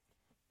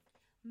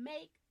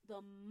 Make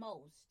the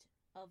most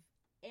of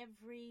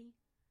every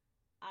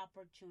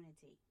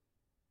opportunity.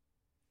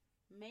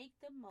 Make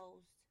the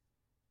most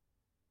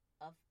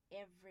of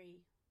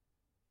every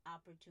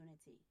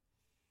opportunity.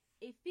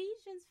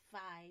 Ephesians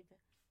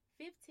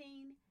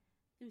 5:15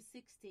 through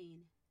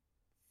 16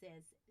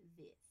 says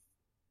this: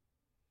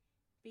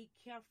 Be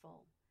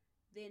careful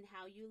then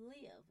how you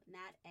live,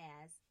 not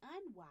as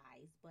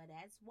unwise, but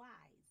as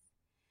wise,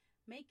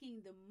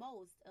 making the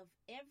most of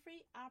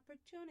every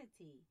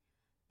opportunity,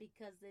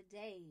 because the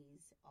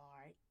days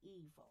are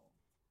evil.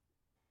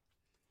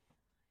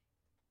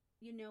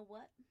 You know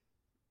what?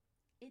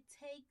 It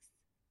takes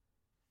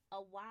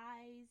a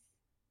wise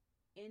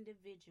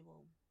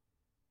individual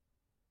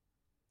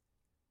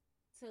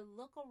to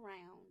look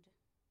around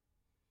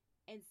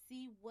and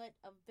see what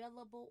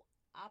available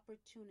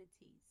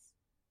opportunities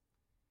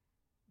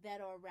that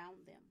are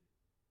around them.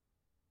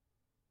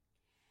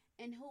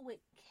 and who would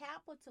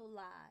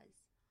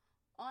capitalize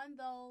on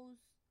those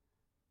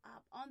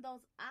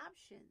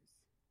options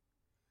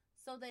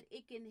so that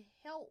it can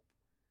help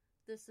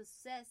the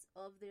success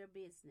of their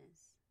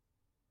business.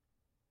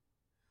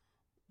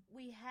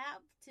 We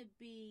have to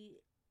be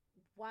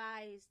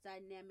wise,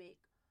 dynamic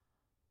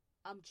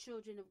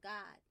children of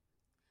God.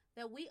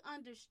 That we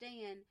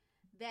understand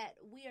that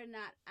we are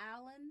not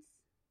islands,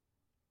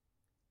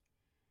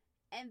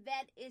 and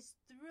that is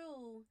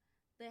through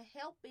the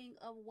helping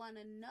of one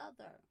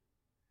another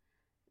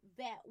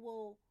that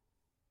will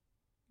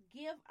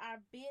give our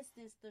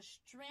business the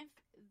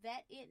strength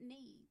that it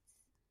needs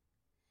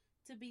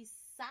to be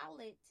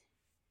solid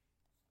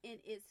in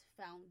its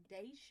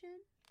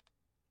foundation,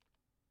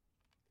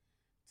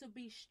 to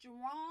be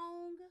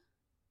strong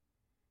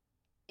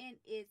in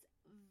its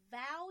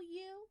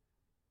value,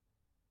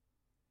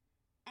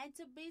 and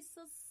to be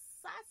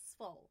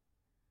successful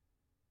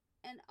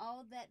in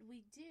all that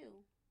we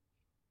do,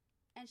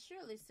 and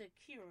surely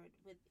secured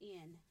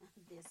within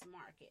this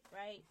market,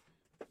 right?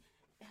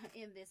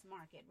 In this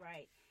market,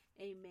 right?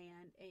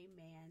 Amen,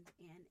 amen,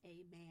 and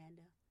amen.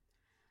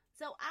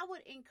 So I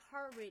would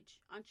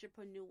encourage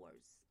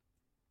entrepreneurs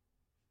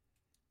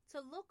to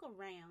look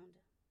around,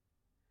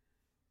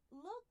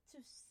 look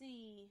to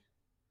see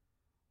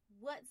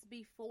what's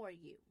before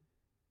you,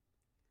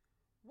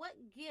 what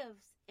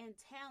gifts and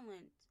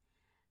talent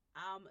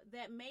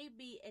that may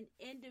be in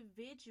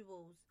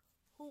individuals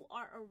who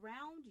are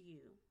around you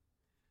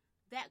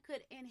that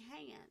could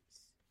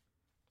enhance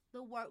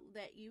the work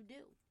that you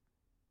do.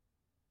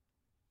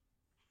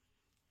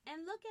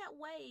 And look at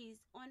ways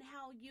on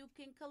how you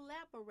can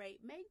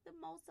collaborate. Make the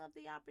most of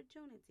the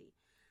opportunity.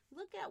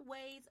 Look at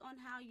ways on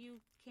how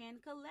you can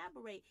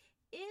collaborate.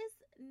 It's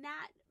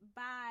not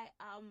by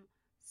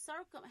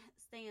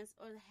circumstance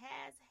or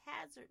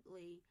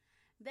haphazardly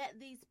that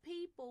these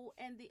people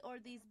and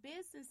these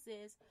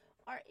businesses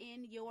are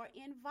in your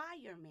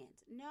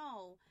environment.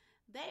 No,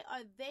 they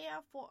are there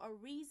for a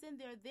reason.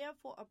 They're there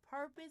for a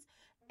purpose,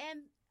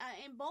 and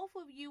both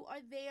of you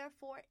are there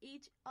for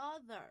each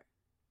other.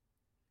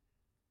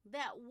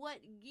 That what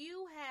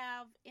you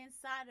have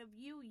inside of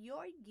you,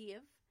 your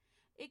gift,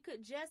 it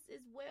could just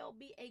as well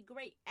be a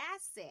great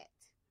asset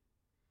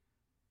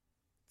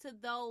to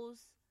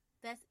those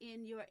that's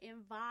in your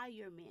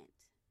environment.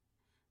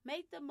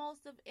 Make the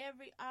most of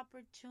every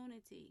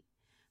opportunity.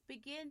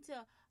 Begin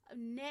to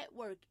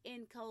network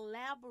and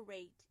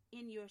collaborate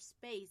in your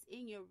space,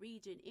 in your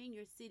region, in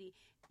your city,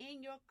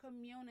 in your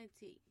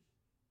community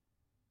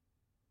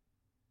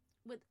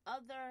with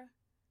other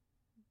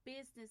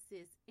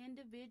businesses,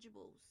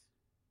 individuals,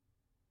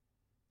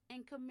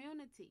 and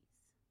communities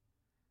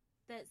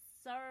that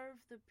serve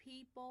the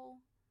people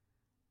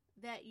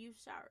that you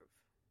serve.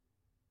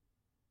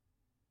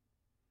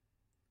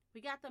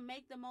 We got to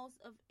make the most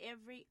of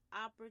every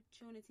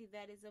opportunity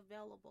that is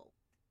available.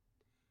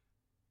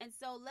 And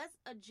so let's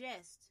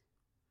adjust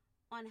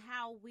on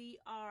how we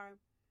are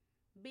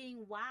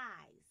being wise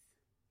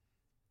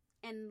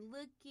and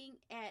looking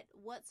at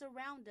what's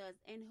around us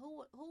and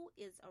who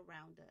is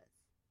around us,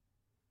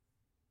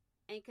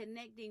 and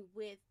connecting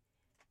with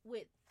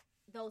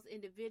those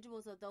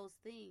individuals or those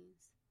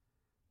things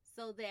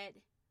so that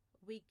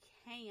we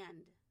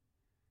can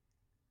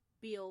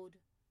build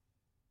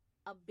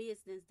a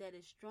business that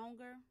is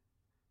stronger,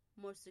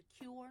 more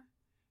secure,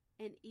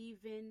 and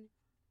even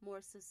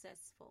more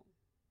successful.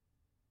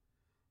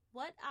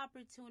 What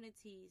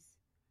opportunities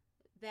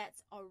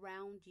that's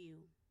around you,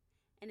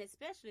 and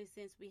especially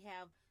since we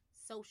have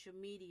social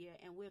media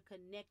and we're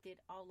connected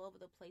all over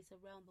the place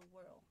around the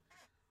world,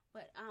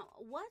 but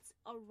what's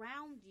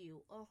around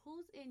you, or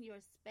who's in your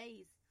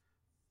space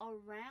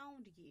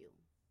around you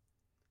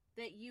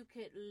that you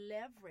could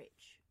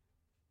leverage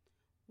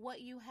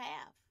what you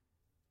have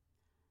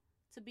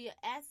to be an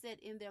asset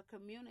in their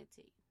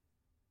community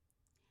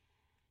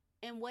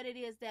and what it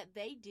is that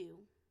they do,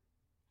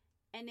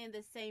 and in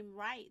the same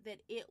right that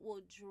it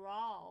will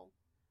draw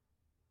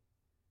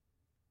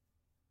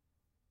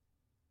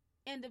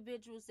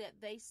individuals that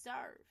they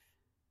serve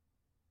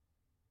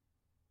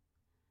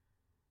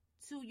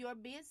to your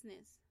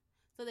business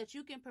so that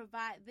you can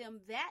provide them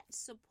that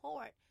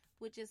support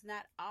which is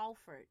not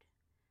offered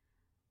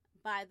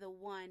by the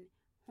one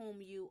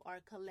whom you are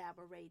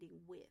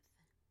collaborating with.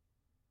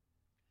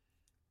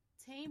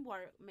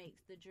 Teamwork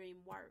makes the dream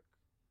work.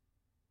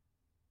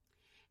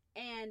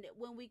 And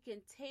when we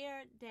can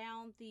tear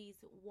down these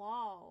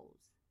walls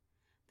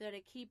that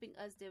are keeping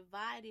us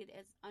divided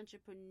as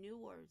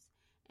entrepreneurs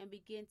and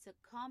begin to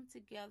come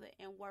together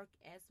and work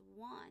as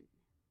one,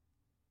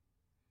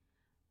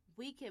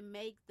 we can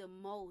make the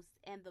most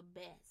and the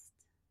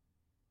best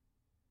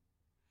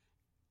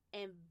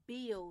and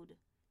build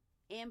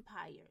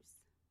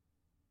empires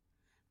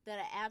that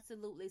are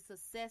absolutely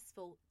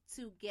successful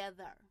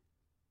together.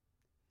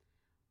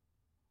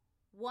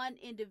 One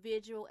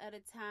individual at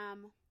a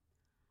time,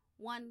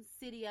 one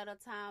city at a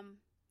time,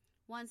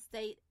 one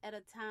state at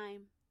a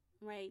time,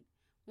 right?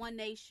 One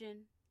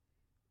nation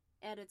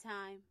at a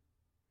time,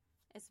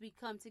 as we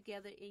come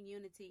together in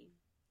unity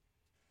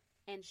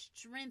and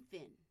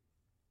strengthen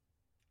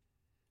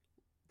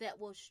that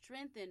will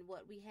strengthen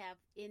what we have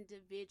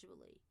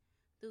individually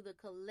through the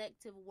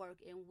collective work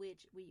in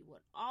which we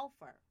would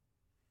offer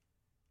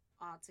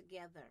all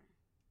together.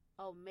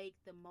 Oh, make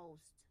the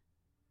most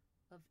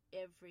of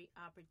every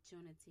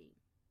opportunity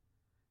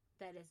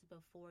that is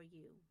before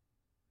you.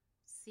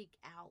 Seek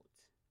out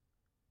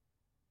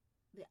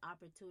the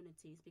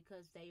opportunities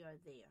because they are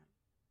there.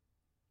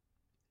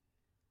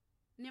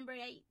 Number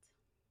 8.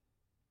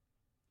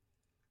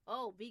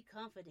 Oh, be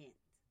confident.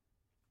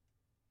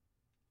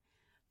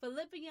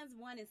 Philippians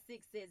 1:6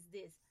 says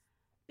this: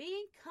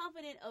 being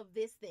confident of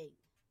this thing,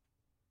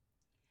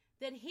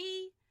 that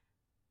he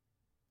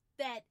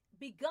that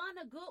begun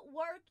a good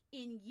work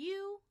in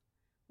you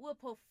will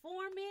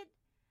perform it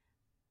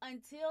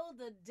until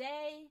the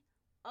day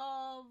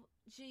of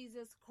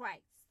Jesus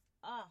Christ.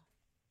 Oh,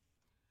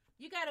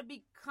 you got to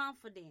be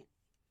confident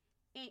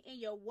in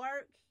your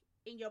work,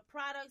 in your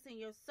products, in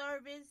your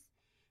service,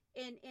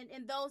 in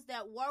those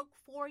that work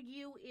for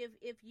you.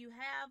 If you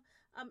have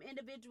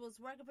individuals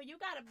working for you, you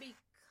got to be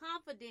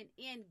confident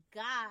in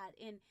God,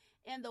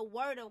 in the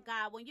word of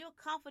God. When you're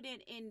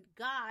confident in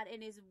God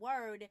and his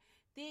word,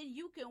 then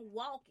you can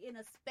walk in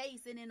a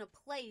space and in a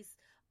place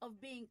of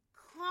being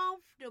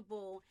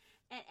comfortable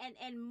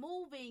and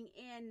moving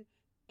in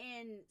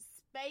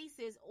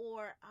spaces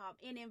or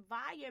in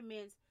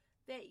environments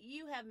that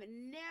you have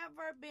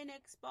never been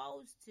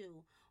exposed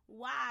to.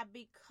 Why?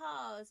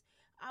 Because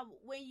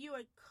when you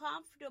are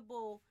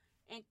comfortable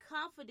and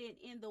confident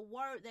in the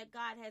word that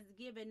God has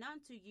given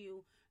unto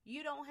you,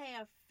 you don't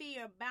have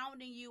fear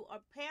bounding you or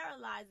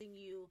paralyzing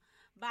you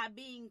by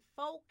being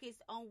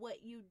focused on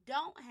what you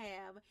don't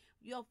have.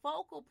 Your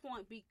focal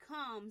point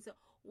becomes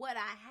what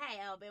I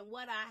have, and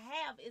what I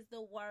have is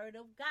the word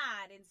of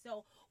God. And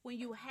so when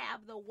you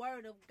have the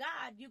word of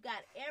God, you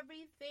got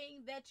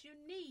everything that you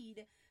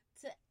need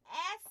to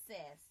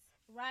access,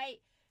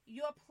 right,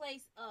 your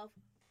place of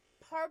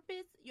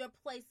purpose, your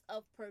place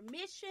of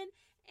permission,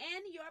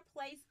 and your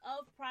place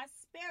of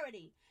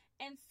prosperity.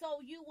 And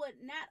so you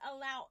would not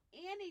allow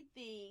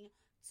anything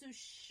to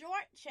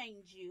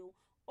shortchange you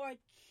or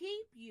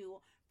keep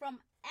you from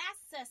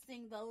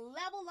accessing the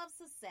level of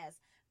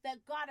success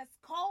that God has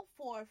called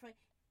for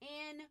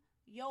in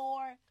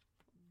your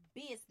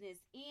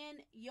business,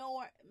 in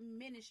your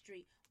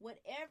ministry,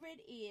 whatever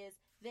it is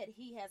that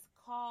he has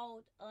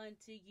called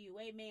unto you.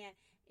 Amen.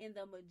 In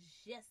the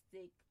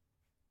majestic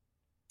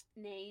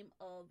name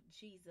of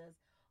Jesus.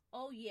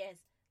 Oh yes,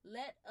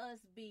 let us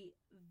be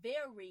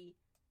very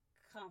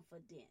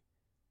confident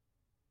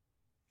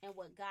in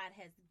what God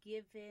has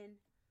given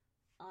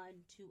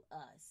unto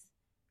us.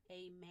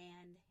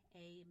 Amen,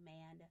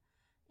 amen,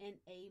 and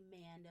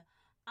amen.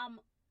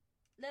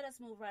 Let us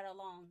move right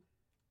along.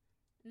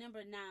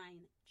 Number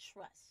 9,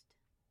 trust.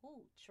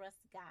 Ooh, trust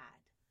God.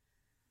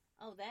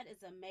 Oh, that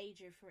is a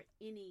major for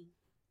any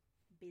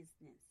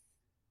business.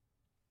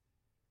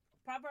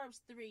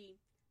 Proverbs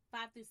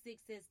 3:5-6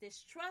 says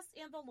this: trust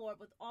in the Lord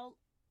with all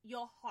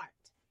your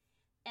heart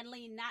and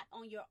lean not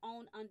on your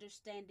own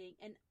understanding.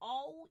 In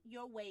all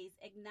your ways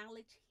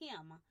acknowledge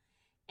him,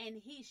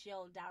 and he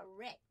shall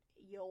direct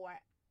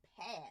your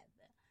path.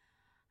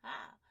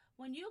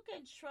 When you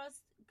can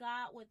trust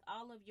God with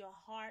all of your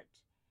heart,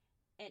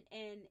 and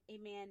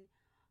amen,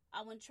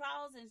 when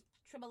trials and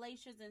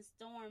tribulations and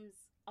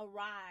storms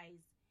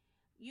arise,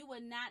 you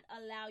will not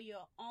allow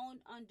your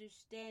own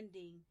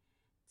understanding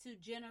to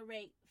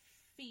generate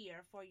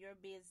fear for your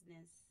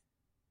business.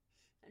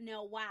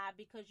 No, why?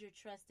 Because you're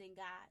trusting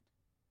God.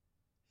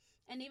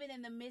 And even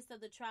in the midst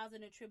of the trials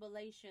and the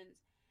tribulations,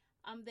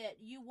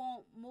 that you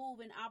won't move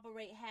and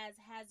operate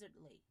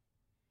haphazardly.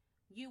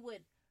 You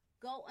would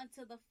go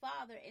unto the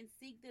Father and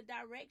seek the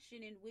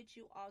direction in which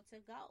you ought to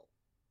go.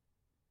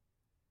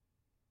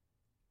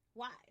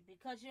 Why?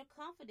 Because you're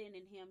confident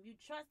in him, you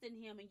trust in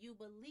him, and you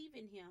believe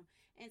in him.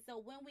 And so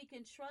when we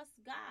can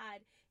trust God,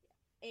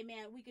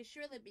 amen, we can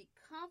surely be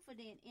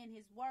confident in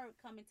his word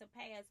coming to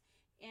pass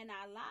in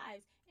our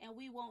lives, and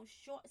we won't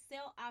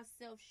sell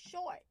ourselves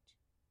short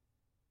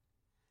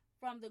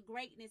from the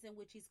greatness in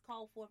which he's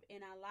called forth in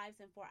our lives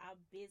and for our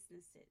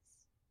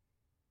businesses.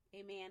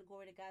 Amen.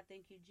 Glory to God.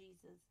 Thank you,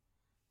 Jesus.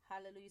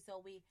 Hallelujah. So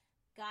we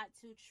got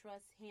to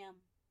trust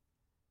him.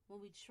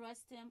 When we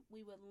trust him,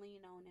 we would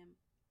lean on him.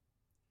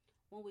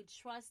 When we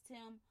trust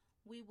him,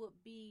 we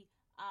would be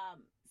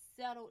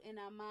settled in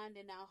our mind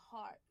and our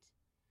heart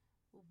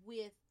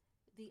with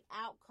the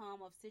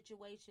outcome of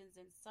situations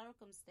and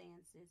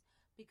circumstances,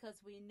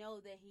 because we know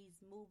that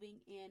he's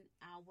moving in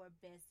our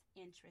best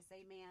interest.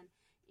 Amen.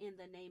 In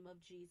the name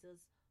of Jesus,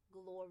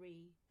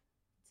 glory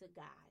to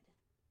God.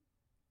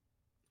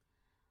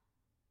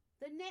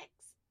 The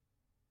next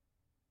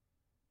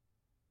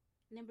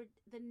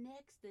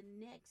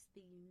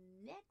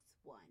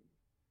one.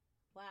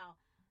 Wow.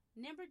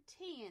 Number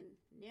 10.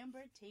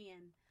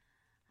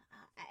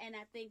 And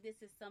I think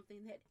this is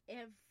something that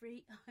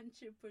every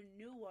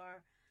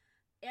entrepreneur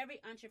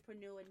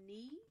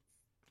needs.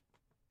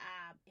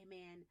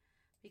 Amen.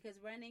 Because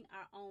running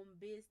our own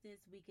business,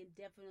 we can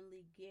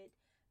definitely get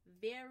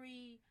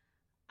very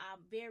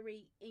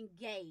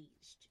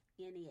engaged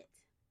in it.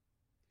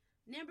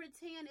 Number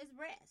 10 is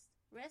rest.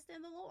 Rest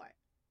in the Lord.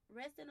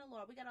 Rest in the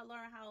Lord. We got to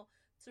learn how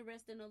to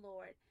rest in the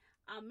Lord.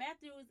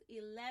 Matthew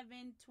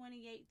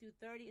 11:28 through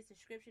 30 is a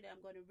scripture that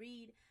I'm going to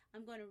read.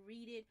 I'm going to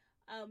read it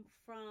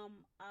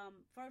from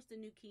first the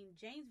New King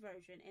James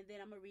Version, and then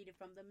I'm going to read it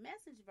from the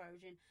Message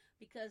Version,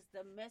 because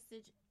the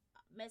message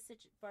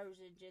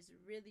version just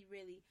really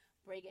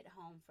bring it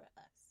home for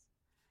us.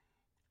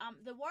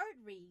 The word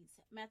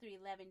reads, Matthew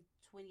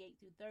 11:28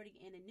 through 30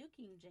 in the New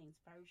King James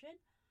Version.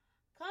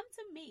 Come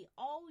to me,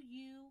 all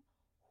you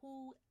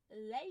who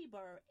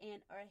labor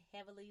and are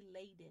heavily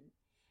laden,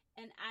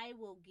 and I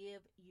will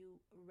give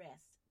you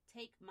rest.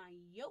 Take my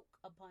yoke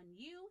upon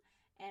you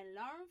and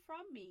learn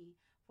from me,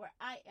 for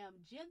I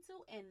am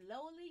gentle and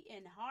lowly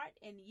in heart,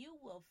 and you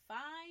will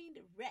find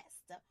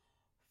rest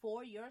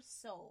for your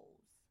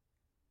souls.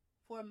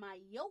 For my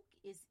yoke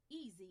is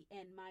easy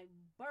and my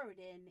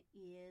burden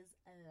is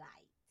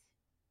light.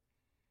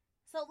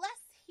 So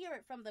let's hear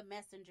it from the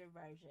Messenger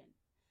Version,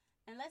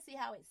 and let's see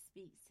how it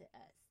speaks to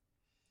us.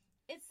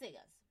 It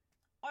says,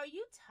 are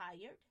you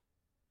tired,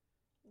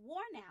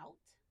 worn out,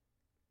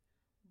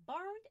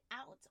 burned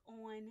out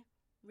on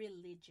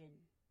religion?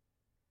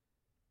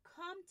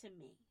 Come to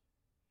me.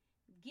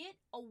 Get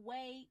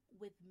away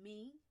with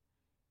me,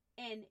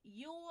 and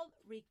you'll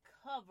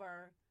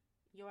recover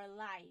your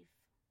life.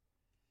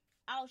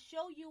 I'll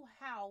show you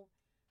how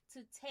to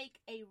take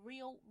a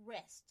real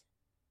rest.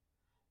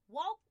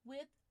 Walk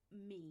with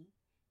me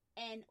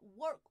and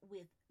work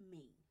with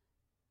me.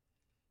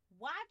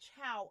 Watch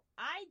how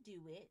I do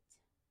it.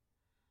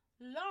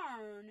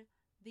 Learn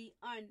the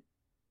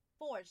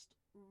unforced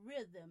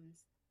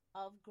rhythms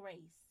of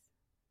grace.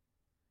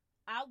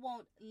 I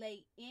won't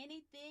lay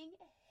anything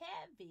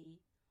heavy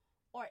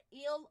or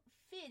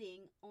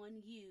ill-fitting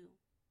on you.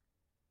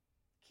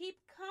 Keep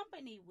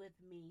company with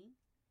me,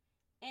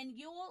 and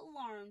you'll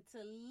learn to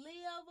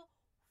live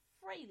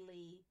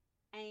freely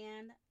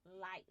and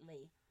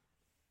lightly.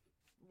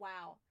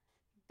 Wow,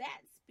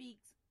 that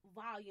speaks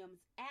volumes.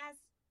 As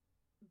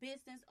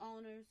business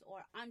owners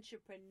or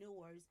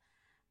entrepreneurs,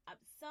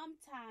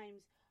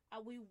 sometimes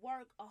we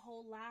work a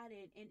whole lot,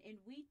 and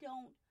we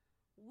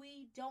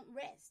don't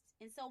rest.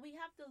 And so we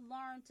have to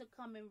learn to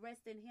come and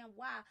rest in him.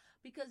 Why?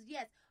 Because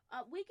yes,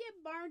 we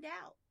get burned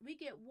out, we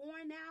get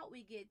worn out,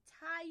 we get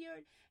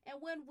tired. And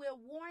when we're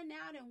worn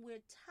out and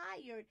we're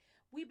tired,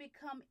 we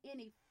become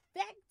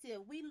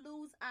ineffective. We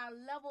lose our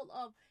level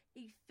of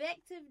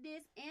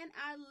effectiveness and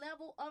our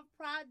level of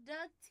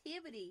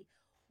productivity,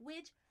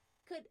 which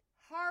could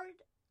hurt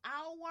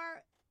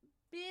our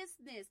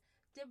business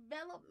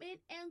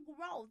development and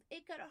growth.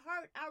 It could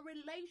hurt our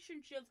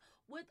relationships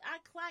with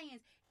our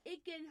clients.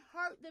 It can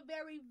hurt the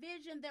very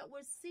vision that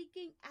we're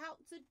seeking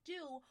out to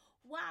do.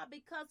 Why?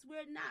 Because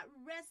we're not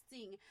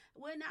resting.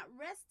 We're not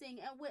resting,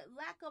 and with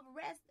lack of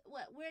rest,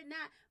 we're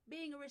not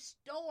being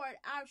restored.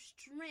 Our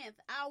strength,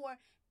 our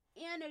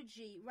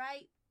energy,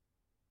 right?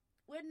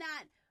 We're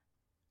not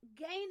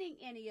gaining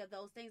any of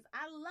those things.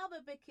 I love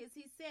it because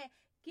he said,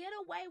 get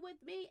away with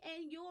me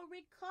and you'll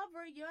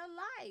recover your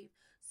life.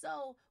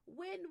 So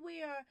when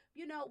we're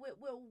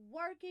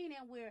working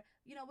and we're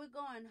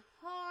going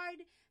hard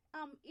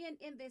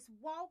in this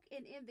walk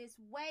and in this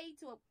way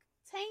to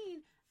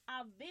obtain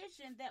our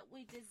vision that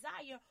we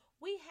desire,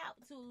 we have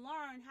to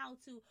learn how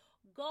to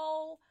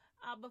go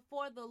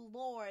before the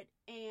Lord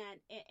and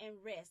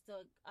rest.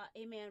 So,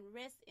 amen.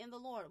 Rest in the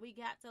Lord. We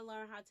got to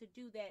learn how to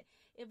do that.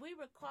 If we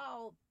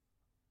recall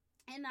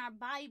in our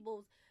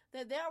Bibles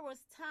that there was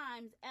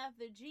times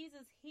after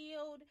Jesus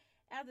healed,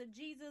 after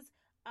Jesus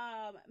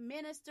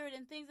ministered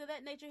and things of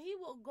that nature, he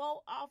will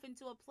go off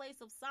into a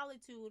place of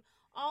solitude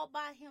all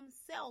by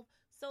himself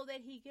so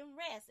that he can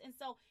rest. And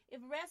so if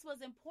rest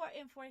was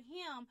important for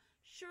him,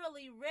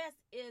 surely rest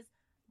is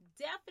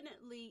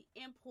definitely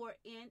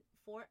important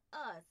for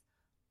us.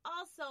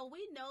 Also,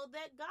 we know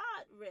that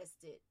God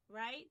rested,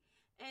 right?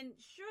 And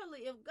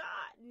surely if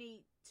God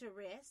needs to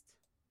rest,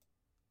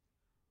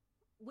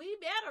 we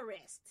better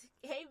rest.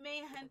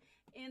 Amen.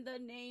 In the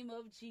name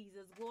of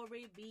Jesus.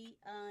 Glory be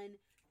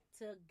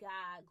unto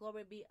God.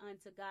 Glory be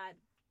unto God.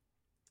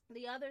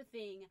 The other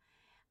thing,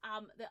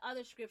 the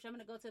other scripture, I'm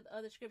going to go to the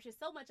other scripture.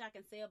 So much I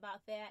can say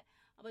about that,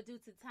 but due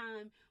to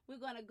time, we're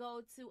going to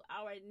go to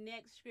our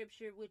next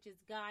scripture, which is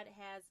God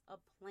has a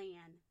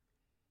plan.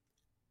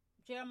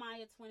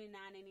 Jeremiah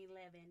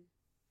 29:11.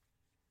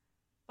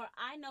 For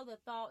I know the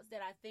thoughts that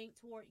I think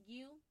toward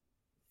you,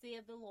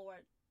 saith the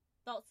Lord,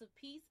 thoughts of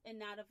peace and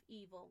not of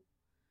evil,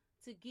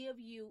 to give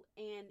you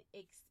an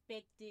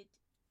expected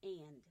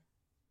end.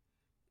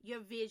 Your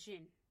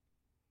vision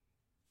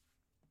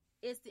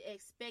is the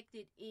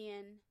expected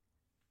end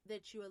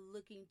that you are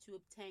looking to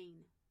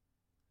obtain.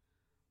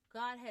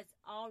 God has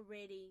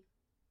already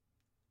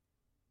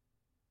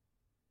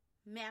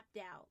mapped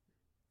out,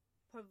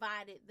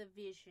 provided the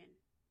vision,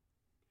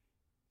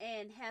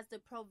 and has the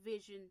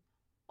provision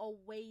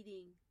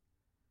awaiting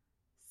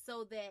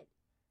so that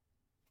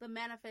the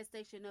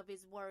manifestation of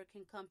his word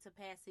can come to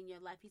pass in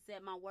your life. He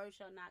said, my word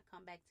shall not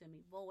come back to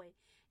me void.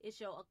 It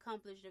shall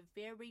accomplish the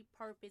very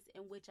purpose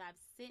in which I've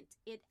sent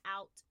it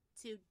out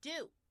to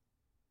do.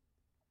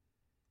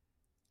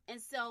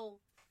 And so,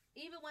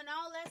 even when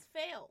all else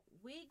failed,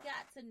 we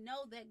got to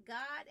know that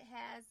God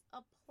has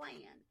a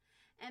plan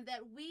and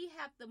that we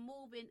have to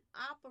move and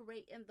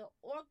operate in the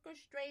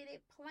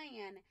orchestrated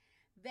plan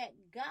that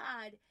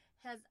God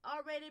has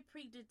already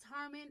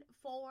predetermined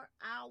for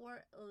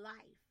our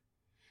life.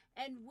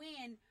 And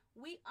when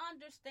we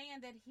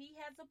understand that He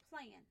has a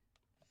plan,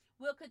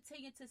 we'll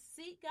continue to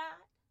seek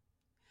God.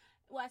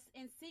 Whilst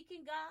in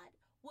seeking God,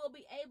 we'll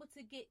be able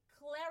to get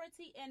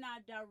clarity in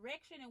our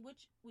direction in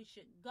which we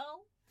should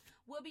go.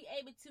 We'll be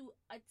able to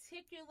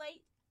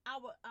articulate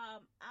our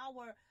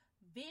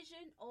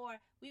vision, or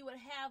we would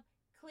have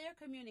clear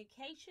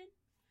communication.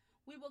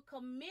 We will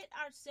commit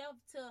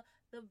ourselves to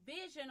the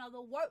vision or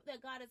the work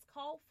that God has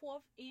called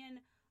forth in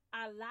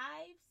our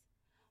lives.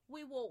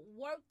 We will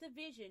work the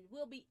vision.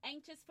 We'll be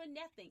anxious for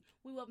nothing.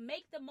 We will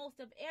make the most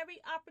of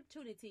every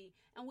opportunity,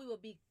 and we will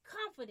be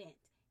confident,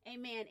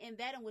 amen, in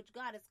that in which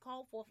God has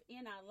called forth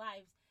in our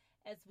lives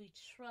as we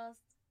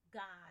trust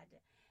God,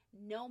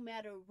 no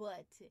matter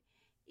what,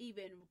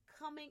 even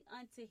coming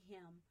unto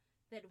Him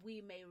that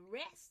we may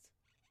rest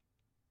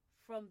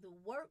from the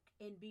work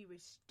and be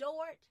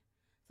restored,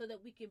 so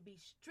that we can be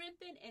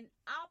strengthened and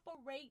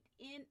operate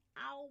in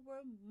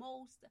our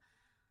most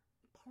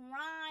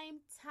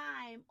prime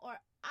time or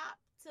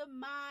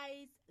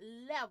optimized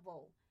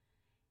level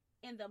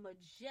in the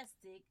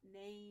majestic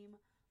name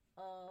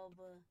of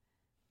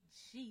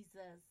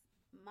Jesus.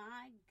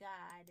 My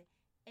God.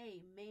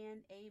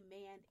 Amen,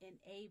 amen, and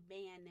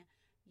amen.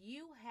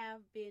 You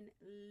have been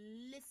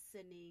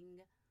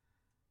listening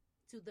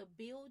to the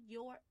Build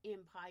Your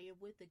Empire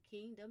with the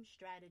Kingdom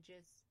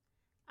Strategist.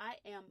 I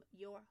am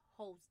your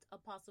host,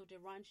 Apostle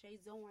Deronche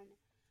Zorn,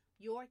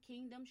 your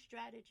Kingdom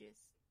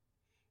Strategist.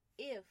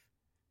 If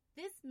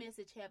this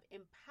message have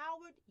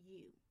empowered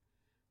you,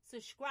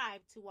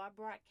 subscribe to our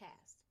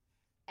broadcast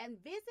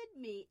and visit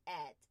me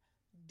at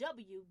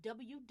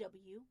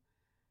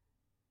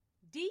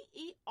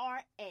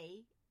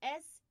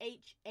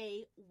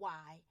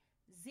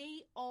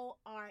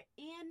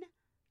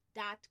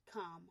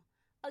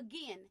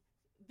Again,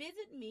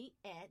 visit me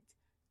at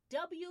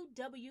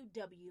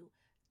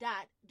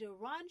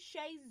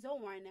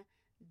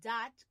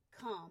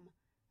www.derashayzorn.com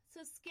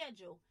to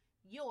schedule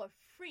your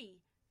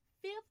free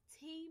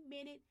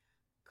 15-minute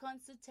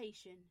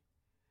consultation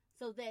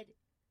so that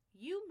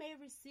you may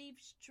receive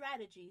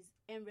strategies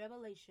and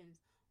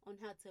revelations on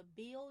how to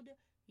build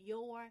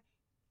your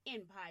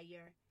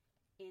empire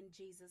in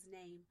Jesus'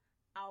 name.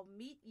 I'll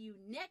meet you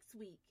next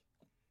week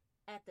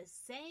at the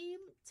same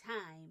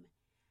time.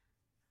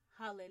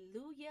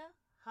 Hallelujah,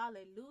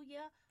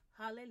 hallelujah,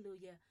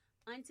 hallelujah.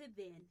 Until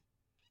then,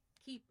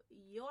 keep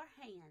your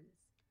hands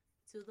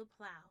to the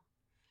plow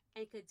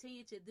and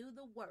continue to do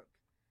the work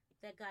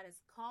that God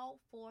has called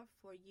for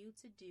you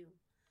to do,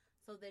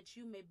 so that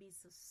you may be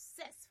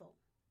successful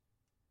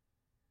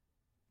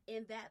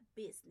in that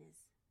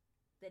business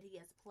that He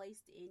has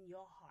placed in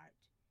your heart.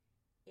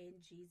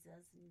 In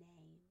Jesus'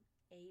 name,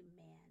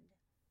 amen.